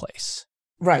injustice took place.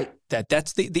 Right.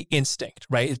 That's the instinct,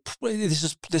 right?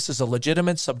 This is a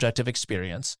legitimate subjective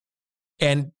experience.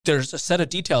 And there's a set of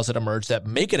details that emerge that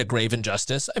make it a grave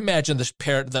injustice. I imagine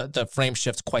the frame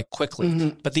shifts quite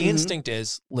quickly, but the instinct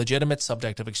is legitimate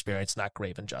subjective experience, not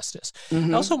grave injustice.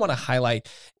 I also want to highlight,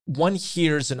 one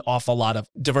hears an awful lot of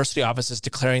diversity offices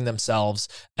declaring themselves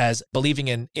as believing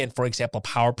in, for example,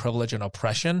 power, privilege, and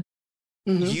oppression.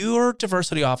 Your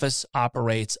diversity office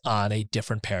operates on a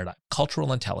different paradigm,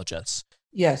 cultural intelligence.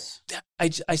 Yes.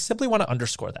 I simply want to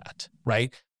underscore that,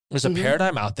 right? There's a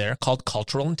paradigm out there called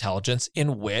cultural intelligence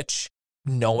in which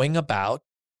knowing about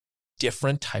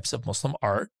different types of Muslim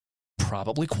art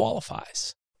probably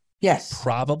qualifies. Yes.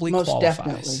 Probably most qualifies,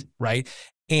 definitely. right?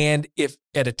 And if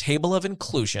at a table of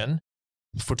inclusion,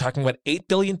 if we're talking about 8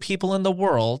 billion people in the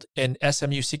world and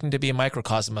SMU seeking to be a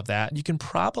microcosm of that, you can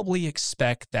probably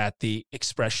expect that the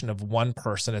expression of one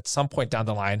person at some point down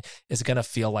the line is going to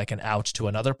feel like an ouch to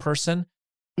another person.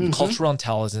 Cultural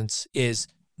intelligence is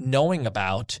knowing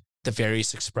about the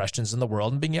various expressions in the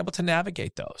world and being able to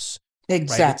navigate those.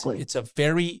 Exactly. Right?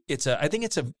 I think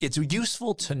it's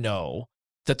useful to know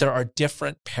that there are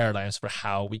different paradigms for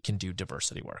how we can do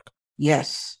diversity work.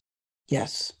 Yes.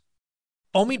 Yes.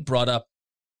 Omid brought up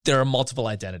there are multiple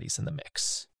identities in the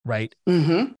mix, right?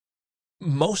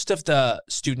 Most of the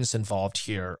students involved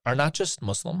here are not just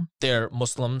Muslim. They're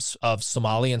Muslims of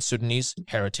Somali and Sudanese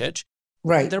heritage.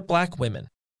 Right. They're Black women.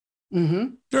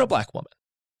 You're a Black woman.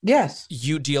 Yes.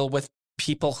 You deal with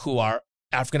people who are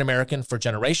African-American for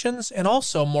generations and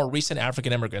also more recent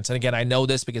African immigrants. And again, I know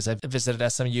this because I've visited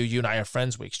SMU. You and I are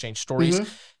friends. We exchange stories.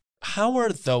 How are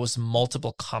those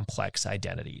multiple complex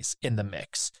identities in the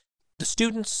mix? The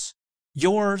students,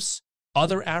 yours,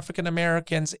 other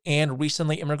African-Americans, and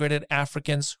recently immigrated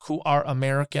Africans who are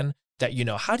American that you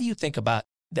know. How do you think about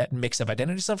that mix of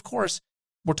identities? And of course,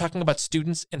 we're talking about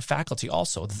students and faculty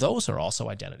also. Those are also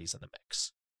identities in the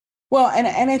mix. Well,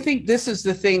 and I think this is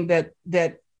the thing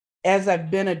that as I've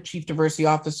been a chief diversity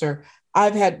officer,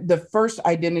 I've had the first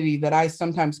identity that I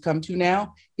sometimes come to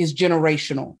now is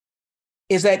generational.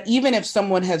 Is that even if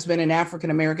someone has been an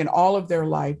African-American all of their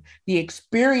life, the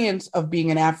experience of being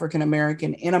an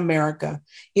African-American in America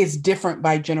is different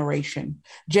by generation.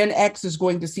 Gen X is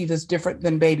going to see this different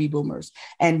than baby boomers,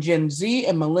 and Gen Z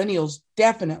and millennials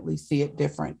definitely see it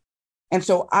different. And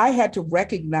so I had to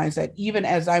recognize that even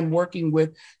as I'm working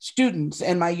with students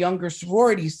and my younger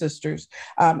sorority sisters,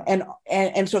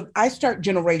 and so I start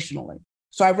generationally.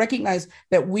 So I recognize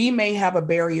that we may have a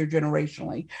barrier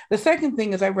generationally. The second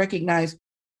thing is I recognize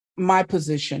my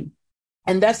position,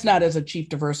 and that's not as a chief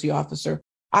diversity officer.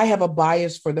 I have a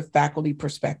bias for the faculty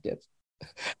perspective.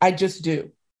 I just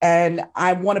do. And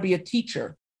I want to be a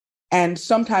teacher. And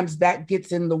sometimes that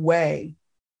gets in the way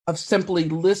of simply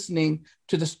listening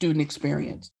to the student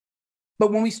experience.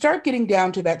 But when we start getting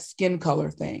down to that skin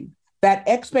color thing, that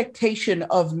expectation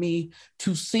of me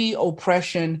to see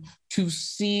oppression, to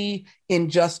see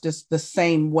injustice the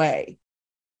same way,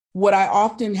 what I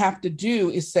often have to do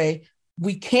is say,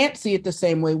 we can't see it the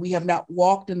same way. We have not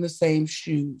walked in the same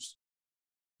shoes.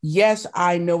 Yes,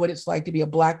 I know what it's like to be a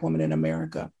Black woman in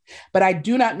America, but I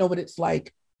do not know what it's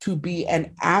like to be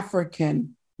an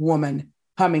African woman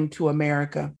coming to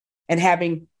America and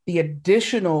having the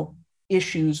additional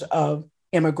issues of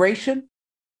immigration,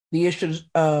 the issues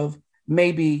of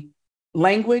maybe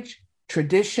language,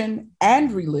 tradition,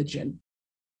 and religion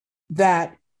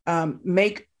that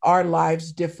make our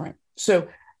lives different. So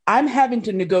I'm having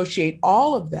to negotiate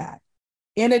all of that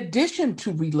in addition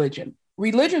to religion.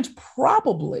 Religion's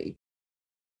probably,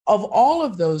 of all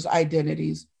of those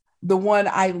identities, the one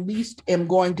I least am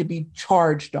going to be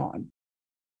charged on.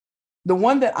 The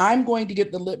one that I'm going to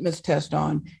get the litmus test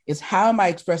on is how am I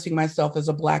expressing myself as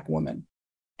a Black woman?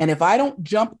 And if I don't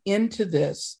jump into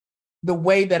this the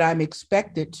way that I'm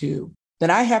expected to,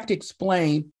 then I have to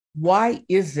explain why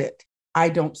is it I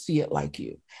don't see it like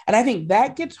you. And I think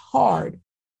that gets hard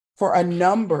for a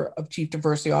number of chief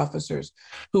diversity officers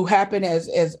who happen,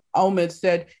 as Omid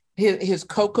said, his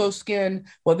cocoa skin,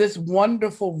 well, this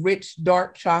wonderful, rich,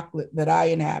 dark chocolate that I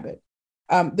inhabit.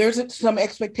 There's some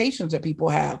expectations that people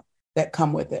have that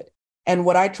come with it. And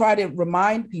what I try to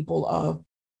remind people of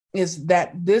is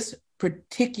that this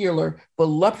particular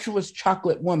voluptuous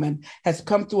chocolate woman has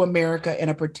come through America in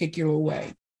a particular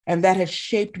way, and that has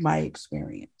shaped my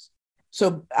experience.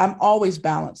 So I'm always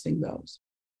balancing those.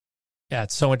 Yeah,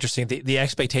 it's so interesting. The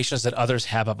expectations that others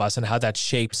have of us and how that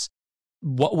shapes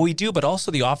what we do, but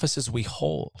also the offices we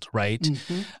hold, right?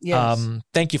 Yes.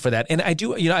 Thank you for that. And I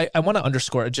do, I want to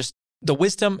underscore just the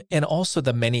wisdom and also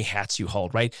the many hats you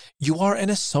hold, right? You are an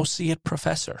associate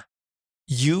professor.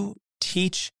 You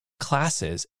teach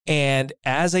classes. And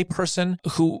as a person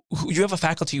who you have a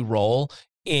faculty role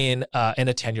in a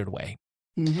tenured way.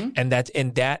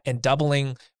 and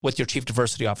doubling with your chief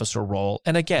diversity officer role.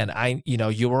 And again,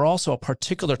 you were also a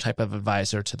particular type of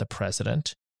advisor to the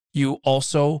president. You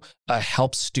also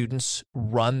help students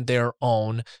run their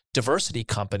own diversity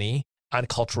company on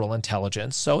cultural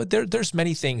intelligence. So there's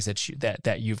many things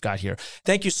that you've got here.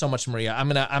 Thank you so much, Maria. I'm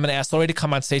gonna ask Lori to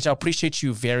come on stage. I appreciate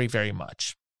you very, very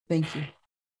much. Thank you.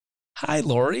 Hi,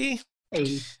 Lori.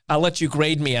 Hey. I'll let you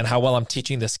grade me on how well I'm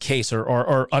teaching this case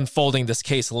or unfolding this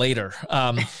case later.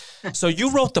 So you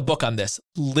wrote the book on this,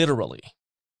 literally,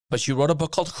 but you wrote a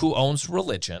book called Who Owns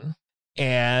Religion?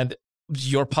 And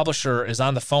your publisher is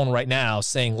on the phone right now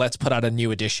saying, let's put out a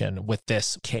new edition with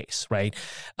this case, right?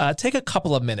 Take a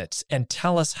couple of minutes and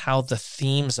tell us how the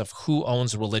themes of who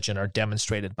owns religion are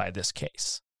demonstrated by this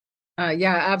case.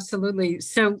 Yeah, absolutely.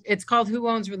 So it's called Who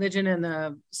Owns Religion, and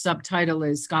the subtitle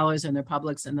is Scholars and Their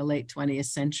Publics in the Late 20th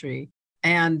Century.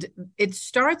 And it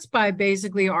starts by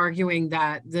basically arguing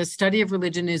that the study of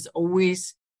religion is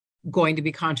always going to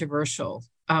be controversial,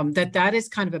 that is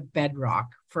kind of a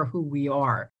bedrock for who we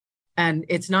are. And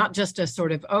it's not just a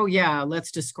sort of, oh, yeah,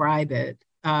 let's describe it,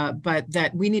 but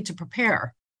that we need to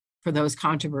prepare for those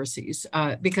controversies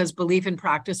because belief and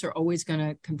practice are always going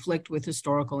to conflict with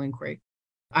historical inquiry.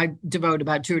 I devote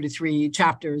about 2 to 3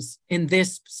 chapters in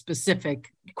this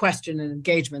specific question and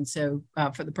engagement. So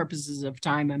for the purposes of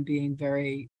time, I'm being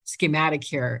very schematic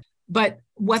here. But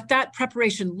what that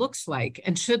preparation looks like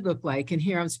and should look like, and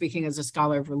here I'm speaking as a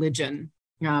scholar of religion,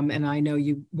 and I know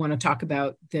you want to talk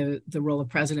about the role of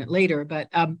president later, but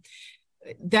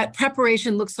that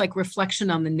preparation looks like reflection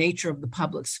on the nature of the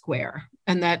public square,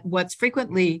 and that what's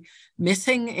frequently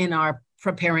missing in our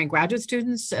preparing graduate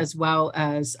students as well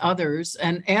as others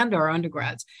and our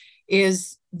undergrads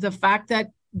is the fact that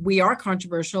we are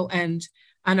controversial, and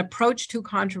an approach to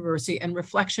controversy and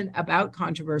reflection about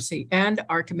controversy and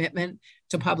our commitment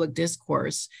to public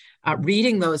discourse,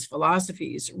 reading those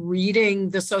philosophies, reading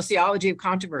the sociology of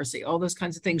controversy, all those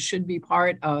kinds of things should be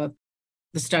part of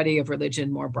the study of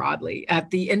religion more broadly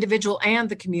at the individual and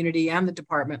the community and the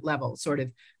department level, sort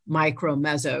of micro,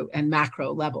 meso, and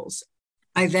macro levels.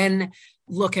 I then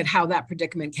look at how that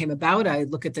predicament came about. I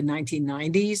look at the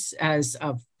 1990s as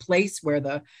a place where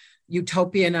the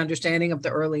utopian understanding of the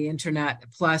early internet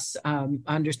plus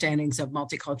understandings of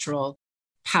multicultural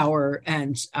power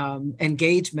and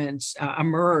engagement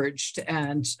emerged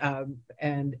and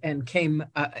came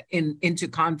into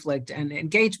conflict and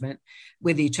engagement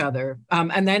with each other.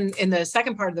 And then in the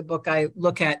second part of the book, I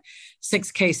look at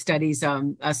 6 case studies,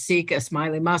 a Sikh, a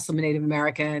Somali Muslim, Native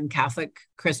American, Catholic,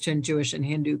 Christian, Jewish, and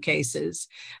Hindu cases,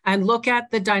 and look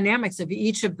at the dynamics of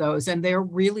each of those. And they're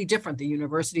really different. The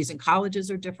universities and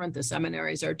colleges are different. The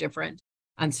seminaries are different,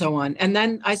 and so on. And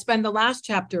then I spend the last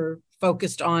chapter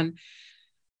focused on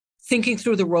thinking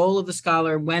through the role of the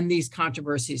scholar when these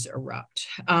controversies erupt,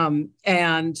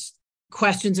 and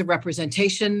questions of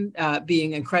representation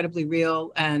being incredibly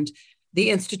real, and the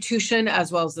institution,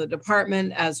 as well as the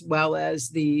department, as well as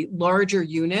the larger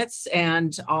units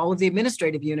and all of the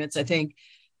administrative units, I think,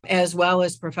 as well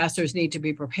as professors need to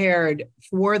be prepared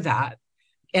for that.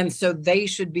 And so they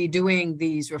should be doing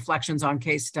these reflections on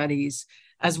case studies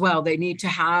as well. They need to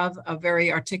have a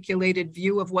very articulated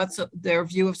view of what their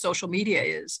view of social media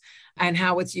is and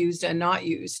how it's used and not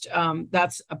used.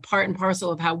 That's a part and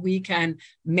parcel of how we can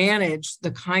manage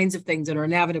the kinds of things that are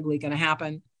inevitably going to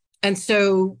happen. And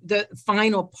so the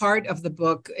final part of the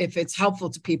book, if it's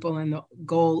helpful to people, and the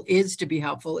goal is to be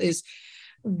helpful, is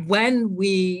when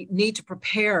we need to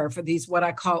prepare for these, what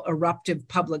I call eruptive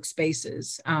public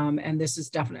spaces. And this is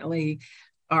definitely,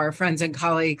 our friends and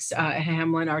colleagues at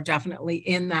Hamline are definitely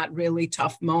in that really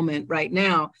tough moment right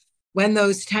now. When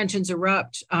those tensions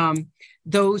erupt,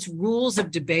 those rules of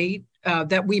debate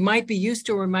that we might be used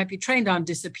to or might be trained on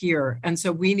disappear. And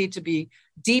so we need to be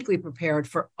deeply prepared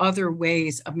for other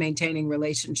ways of maintaining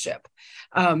relationship.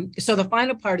 So the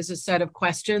final part is a set of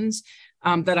questions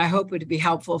that I hope would be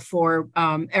helpful for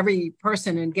every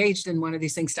person engaged in one of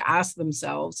these things to ask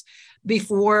themselves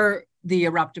before the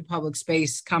eruptive public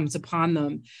space comes upon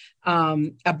them,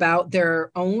 about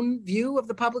their own view of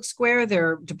the public square,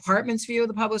 their department's view of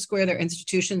the public square, their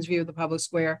institution's view of the public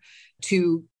square,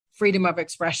 to freedom of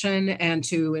expression and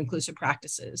to inclusive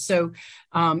practices. So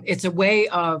it's a way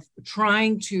of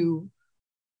trying to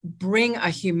bring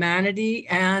a humanity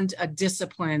and a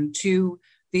discipline to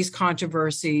these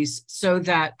controversies so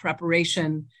that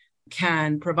preparation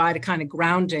can provide a kind of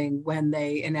grounding when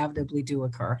they inevitably do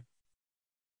occur.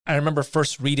 I remember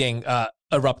first reading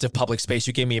Eruptive Public Space.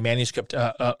 You gave me a manuscript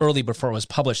early before it was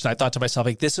published. And I thought to myself,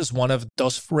 like, this is one of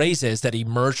those phrases that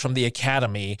emerged from the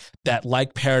academy that,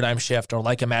 like Paradigm Shift or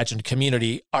like Imagined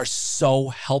Community, are so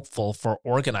helpful for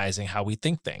organizing how we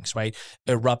think things, right?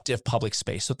 Eruptive Public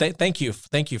Space. So thank you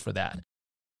for that.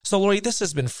 So Lori, this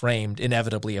has been framed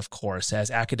inevitably, of course,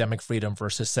 as academic freedom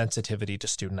versus sensitivity to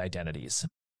student identities.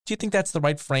 Do you think that's the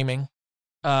right framing?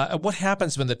 What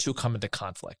happens when the two come into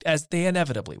conflict, as they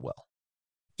inevitably will?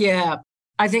 Yeah,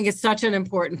 I think it's such an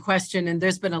important question. And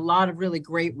there's been a lot of really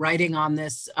great writing on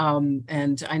this.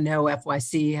 And I know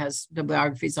FYC has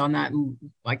bibliographies on that. And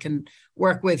I can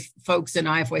work with folks in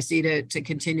IFYC to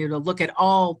continue to look at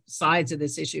all sides of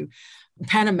this issue.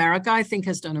 PEN America, I think,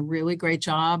 has done a really great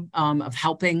job of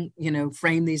helping,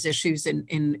 frame these issues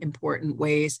in important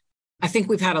ways. I think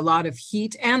we've had a lot of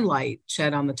heat and light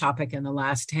shed on the topic in the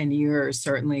last 10 years,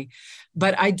 certainly.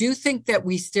 But I do think that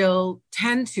we still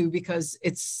tend to, because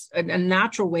it's a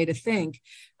natural way to think,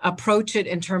 approach it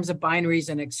in terms of binaries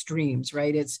and extremes,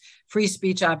 right? It's free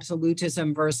speech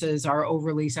absolutism versus our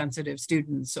overly sensitive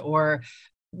students, or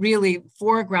really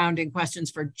foregrounding questions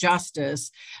for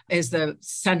justice is the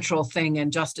central thing,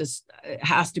 and justice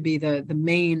has to be the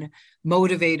main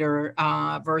motivator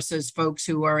versus folks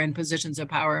who are in positions of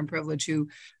power and privilege who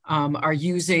are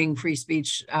using free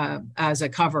speech as a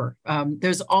cover.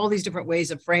 There's all these different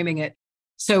ways of framing it.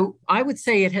 So I would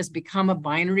say it has become a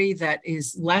binary that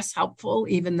is less helpful,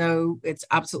 even though it's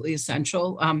absolutely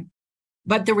essential.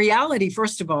 But the reality,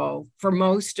 first of all, for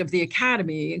most of the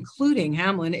academy, including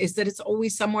Hamline, is that it's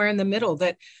always somewhere in the middle,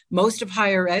 that most of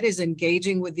higher ed is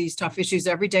engaging with these tough issues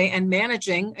every day and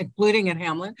managing, including at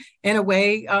Hamline, in a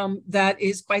way that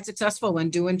is quite successful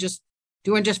and doing just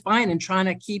fine and trying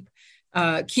to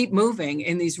keep moving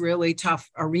in these really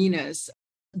tough arenas.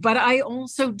 But I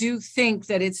also do think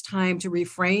that it's time to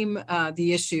reframe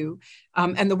the issue.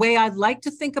 And the way I'd like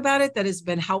to think about it that has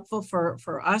been helpful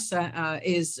for us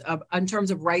is in terms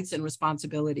of rights and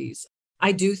responsibilities.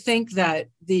 I do think that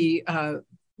the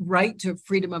right to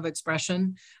freedom of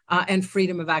expression and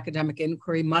freedom of academic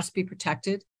inquiry must be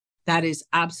protected. That is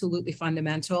absolutely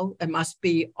fundamental. It must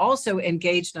be also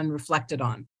engaged and reflected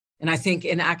on. And I think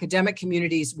in academic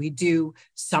communities, we do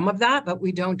some of that, but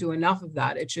we don't do enough of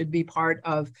that. It should be part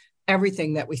of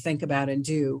everything that we think about and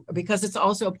do, because it's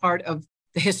also a part of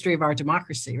the history of our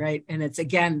democracy, right? And it's,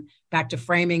 again, back to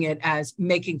framing it as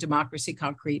making democracy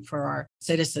concrete for our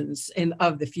citizens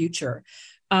of the future.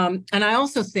 And I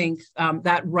also think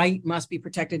that right must be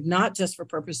protected, not just for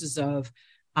purposes of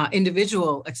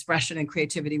individual expression and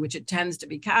creativity, which it tends to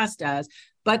be cast as,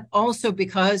 but also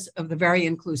because of the very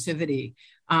inclusivity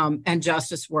and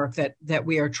justice work that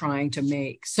we are trying to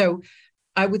make. So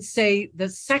I would say the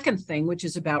second thing, which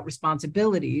is about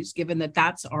responsibilities, given that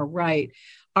that's our right,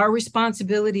 our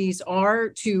responsibilities are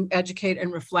to educate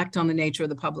and reflect on the nature of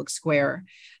the public square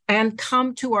and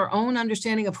come to our own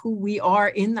understanding of who we are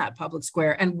in that public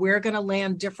square. And we're going to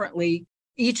land differently,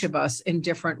 each of us in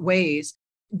different ways.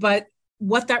 But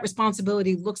what that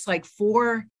responsibility looks like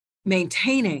for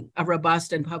maintaining a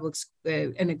robust and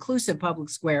inclusive public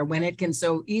square when it can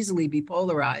so easily be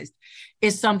polarized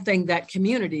is something that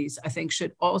communities, I think,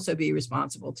 should also be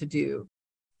responsible to do.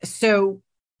 So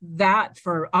that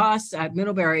for us at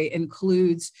Middlebury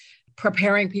includes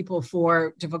preparing people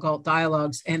for difficult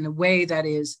dialogues in a way that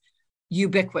is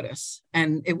ubiquitous.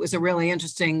 And it was a really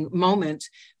interesting moment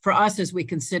for us as we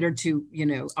considered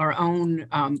our own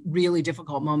really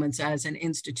difficult moments as an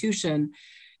institution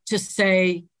to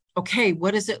say, okay,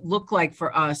 what does it look like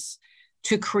for us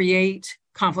to create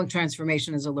conflict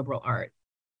transformation as a liberal art?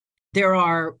 There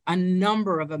are a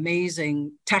number of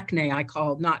amazing techne, I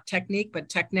call not technique, but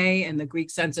techne in the Greek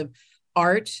sense of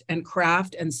art and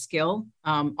craft and skill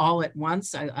all at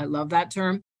once. I love that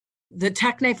term. The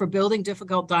techne for building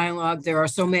difficult dialogue, there are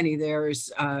so many. There's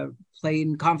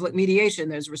plain conflict mediation,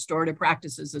 there's restorative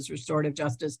practices, there's restorative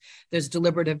justice, there's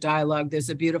deliberative dialogue, there's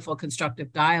a beautiful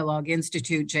constructive dialogue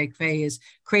institute. Jake Fay is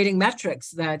creating metrics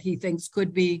that he thinks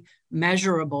could be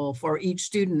measurable for each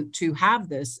student to have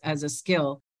this as a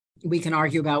skill. We can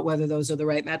argue about whether those are the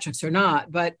right metrics or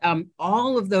not, but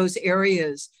all of those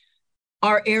areas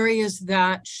are areas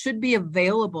that should be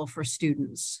available for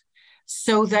students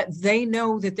so that they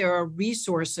know that there are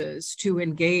resources to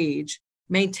engage,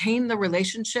 maintain the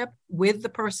relationship with the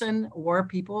person or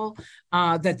people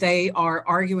that they are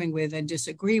arguing with and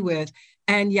disagree with,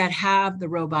 and yet have the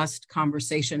robust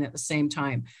conversation at the same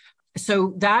time.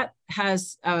 So that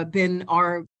has been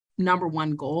our number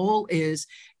one goal, is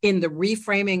in the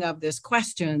reframing of this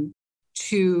question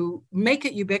to make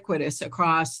it ubiquitous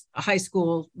across a high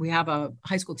school. We have a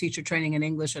high school teacher training in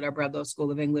English at our Breadloaf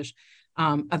School of English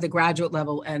at the graduate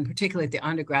level and particularly at the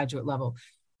undergraduate level.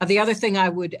 The other thing I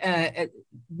would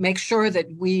make sure that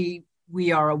we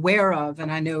are aware of,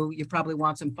 and I know you probably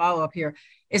want some follow-up here,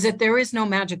 is that there is no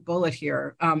magic bullet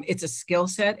here. It's a skill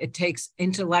set. It takes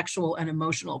intellectual and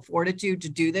emotional fortitude to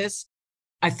do this.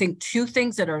 I think two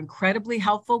things that are incredibly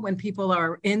helpful when people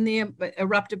are in the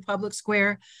eruptive public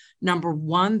square. Number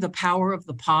one, the power of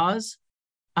the pause.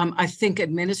 I think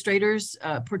administrators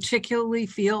particularly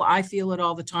I feel it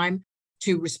all the time,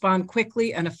 to respond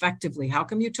quickly and effectively. How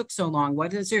come you took so long?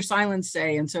 What does your silence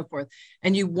say? And so forth.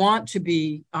 And you want to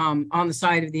be on the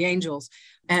side of the angels,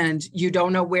 and you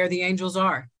don't know where the angels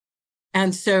are.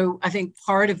 And so I think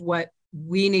part of what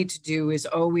we need to do is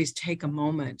always take a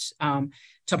moment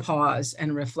to pause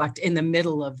and reflect in the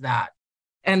middle of that.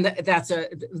 And that's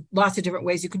lots of different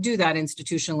ways you could do that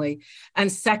institutionally.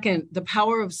 And second, the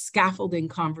power of scaffolding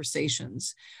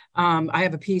conversations. I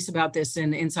have a piece about this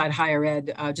in Inside Higher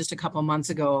Ed just a couple of months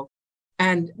ago.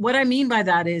 And what I mean by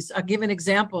that is I'll give an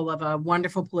example of a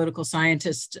wonderful political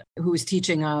scientist who was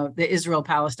teaching the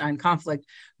Israel-Palestine conflict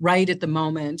right at the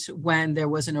moment when there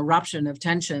was an eruption of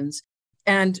tensions.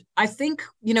 And I think,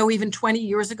 even 20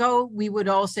 years ago, we would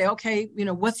all say, okay,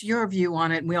 what's your view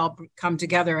on it? And we all come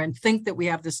together and think that we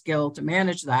have the skill to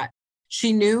manage that.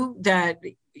 She knew that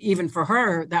even for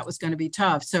her, that was going to be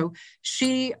tough. So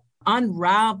she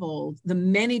unraveled the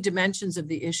many dimensions of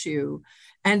the issue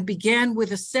and began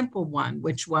with a simple one,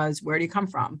 which was, where do you come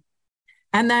from?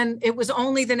 And then it was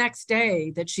only the next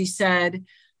day that she said,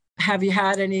 have you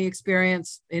had any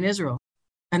experience in Israel?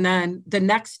 And then the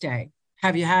next day,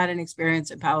 have you had an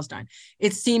experience in Palestine?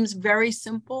 It seems very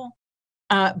simple,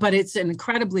 but it's an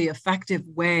incredibly effective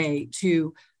way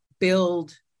to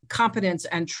build competence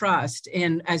and trust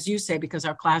in, as you say, because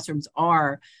our classrooms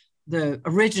are the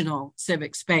original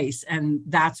civic space. And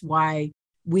that's why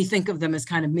we think of them as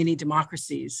kind of mini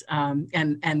democracies,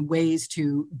 and ways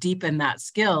to deepen that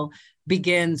skill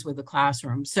begins with the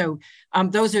classroom. So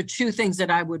those are two things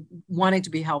that I would, wanting to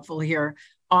be helpful here,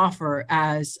 offer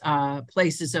as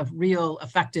places of real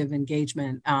effective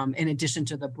engagement, in addition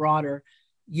to the broader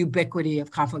ubiquity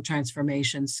of conflict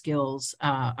transformation skills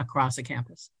across a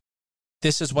campus.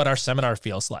 This is what our seminar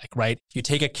feels like, right? You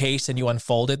take a case and you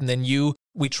unfold it, and then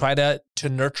we try to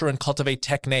nurture and cultivate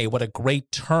techne. What a great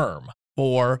term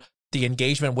for the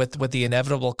engagement with the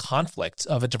inevitable conflicts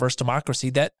of a diverse democracy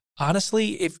that,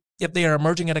 honestly, if they are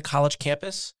emerging at a college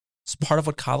campus, it's part of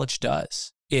what college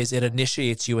does. Is it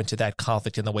initiates you into that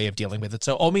conflict in the way of dealing with it.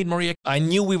 So Omid, Maria, I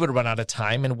knew we would run out of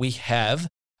time, and we have.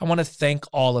 I want to thank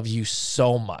all of you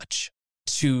so much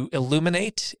to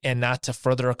illuminate and not to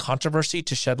further a controversy,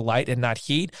 to shed light and not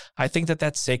heat. I think that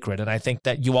that's sacred, and I think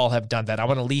that you all have done that. I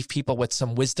want to leave people with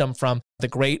some wisdom from the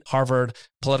great Harvard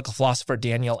political philosopher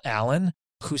Daniel Allen,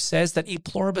 who says that e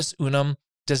pluribus unum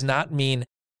does not mean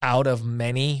out of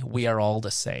many we are all the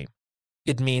same.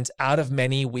 It means out of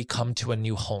many we come to a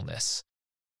new wholeness.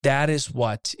 That is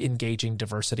what engaging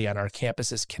diversity on our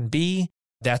campuses can be.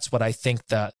 That's what I think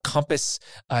the compass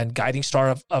and guiding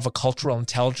star of a cultural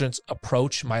intelligence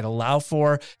approach might allow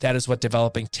for. That is what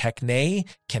developing techne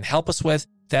can help us with.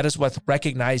 That is what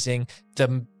recognizing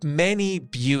the many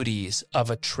beauties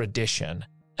of a tradition,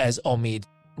 as Omid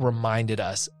reminded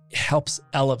us, helps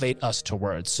elevate us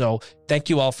towards. So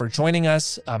thank you all for joining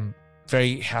us. I'm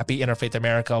very happy Interfaith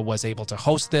America was able to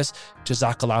host this.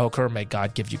 Jazakallahu khair. May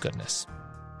God give you goodness.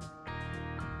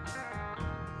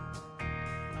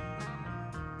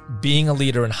 Being a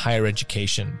leader in higher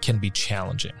education can be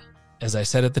challenging. As I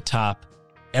said at the top,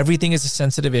 everything is a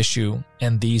sensitive issue,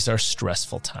 and these are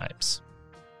stressful times.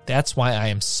 That's why I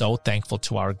am so thankful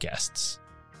to our guests.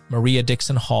 Maria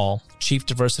Dixon Hall, Chief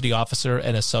Diversity Officer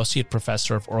and Associate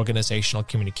Professor of Organizational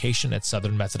Communication at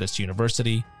Southern Methodist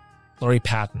University, Lori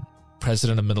Patton,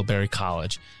 President of Middlebury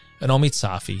College, and Omid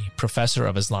Safi, Professor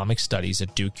of Islamic Studies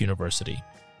at Duke University,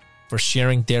 for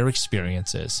sharing their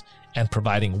experiences and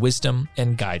providing wisdom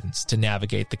and guidance to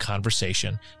navigate the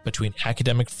conversation between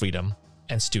academic freedom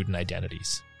and student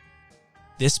identities.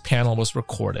 This panel was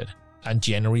recorded on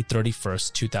January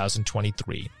 31st,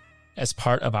 2023, as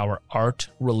part of our Art,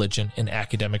 Religion, and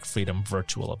Academic Freedom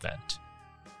virtual event.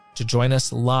 To join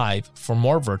us live for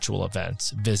more virtual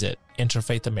events, visit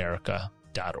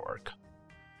interfaithamerica.org.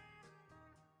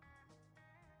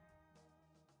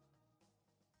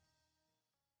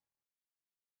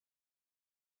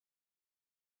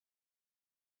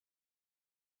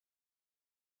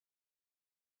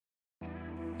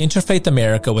 Interfaith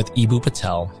America with Eboo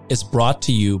Patel is brought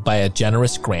to you by a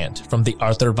generous grant from the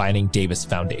Arthur Vining Davis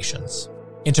Foundations.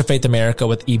 Interfaith America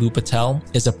with Eboo Patel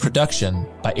is a production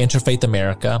by Interfaith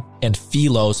America and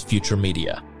Philos Future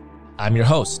Media. I'm your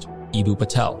host, Eboo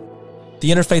Patel. The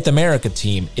Interfaith America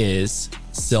team is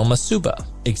Silma Suba,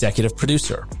 executive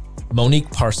producer,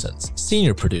 Monique Parsons,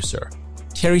 senior producer,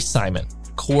 Terry Simon,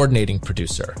 coordinating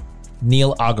producer,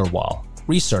 Neil Agarwal,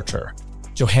 researcher,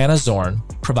 Johanna Zorn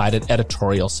provided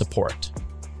editorial support.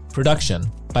 Production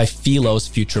by Philos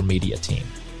Future Media team.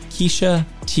 Keisha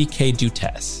T.K.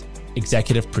 Dutes,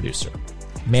 executive producer.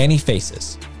 Manny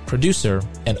Faces, producer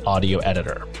and audio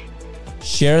editor.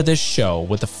 Share this show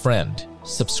with a friend.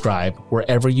 Subscribe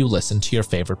wherever you listen to your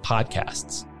favorite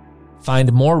podcasts.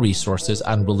 Find more resources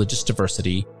on religious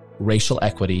diversity, racial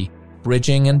equity,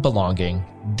 bridging and belonging,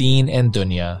 Deen and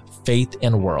Dunya, faith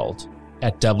and world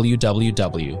at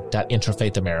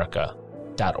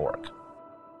www.interfaithamerica.org.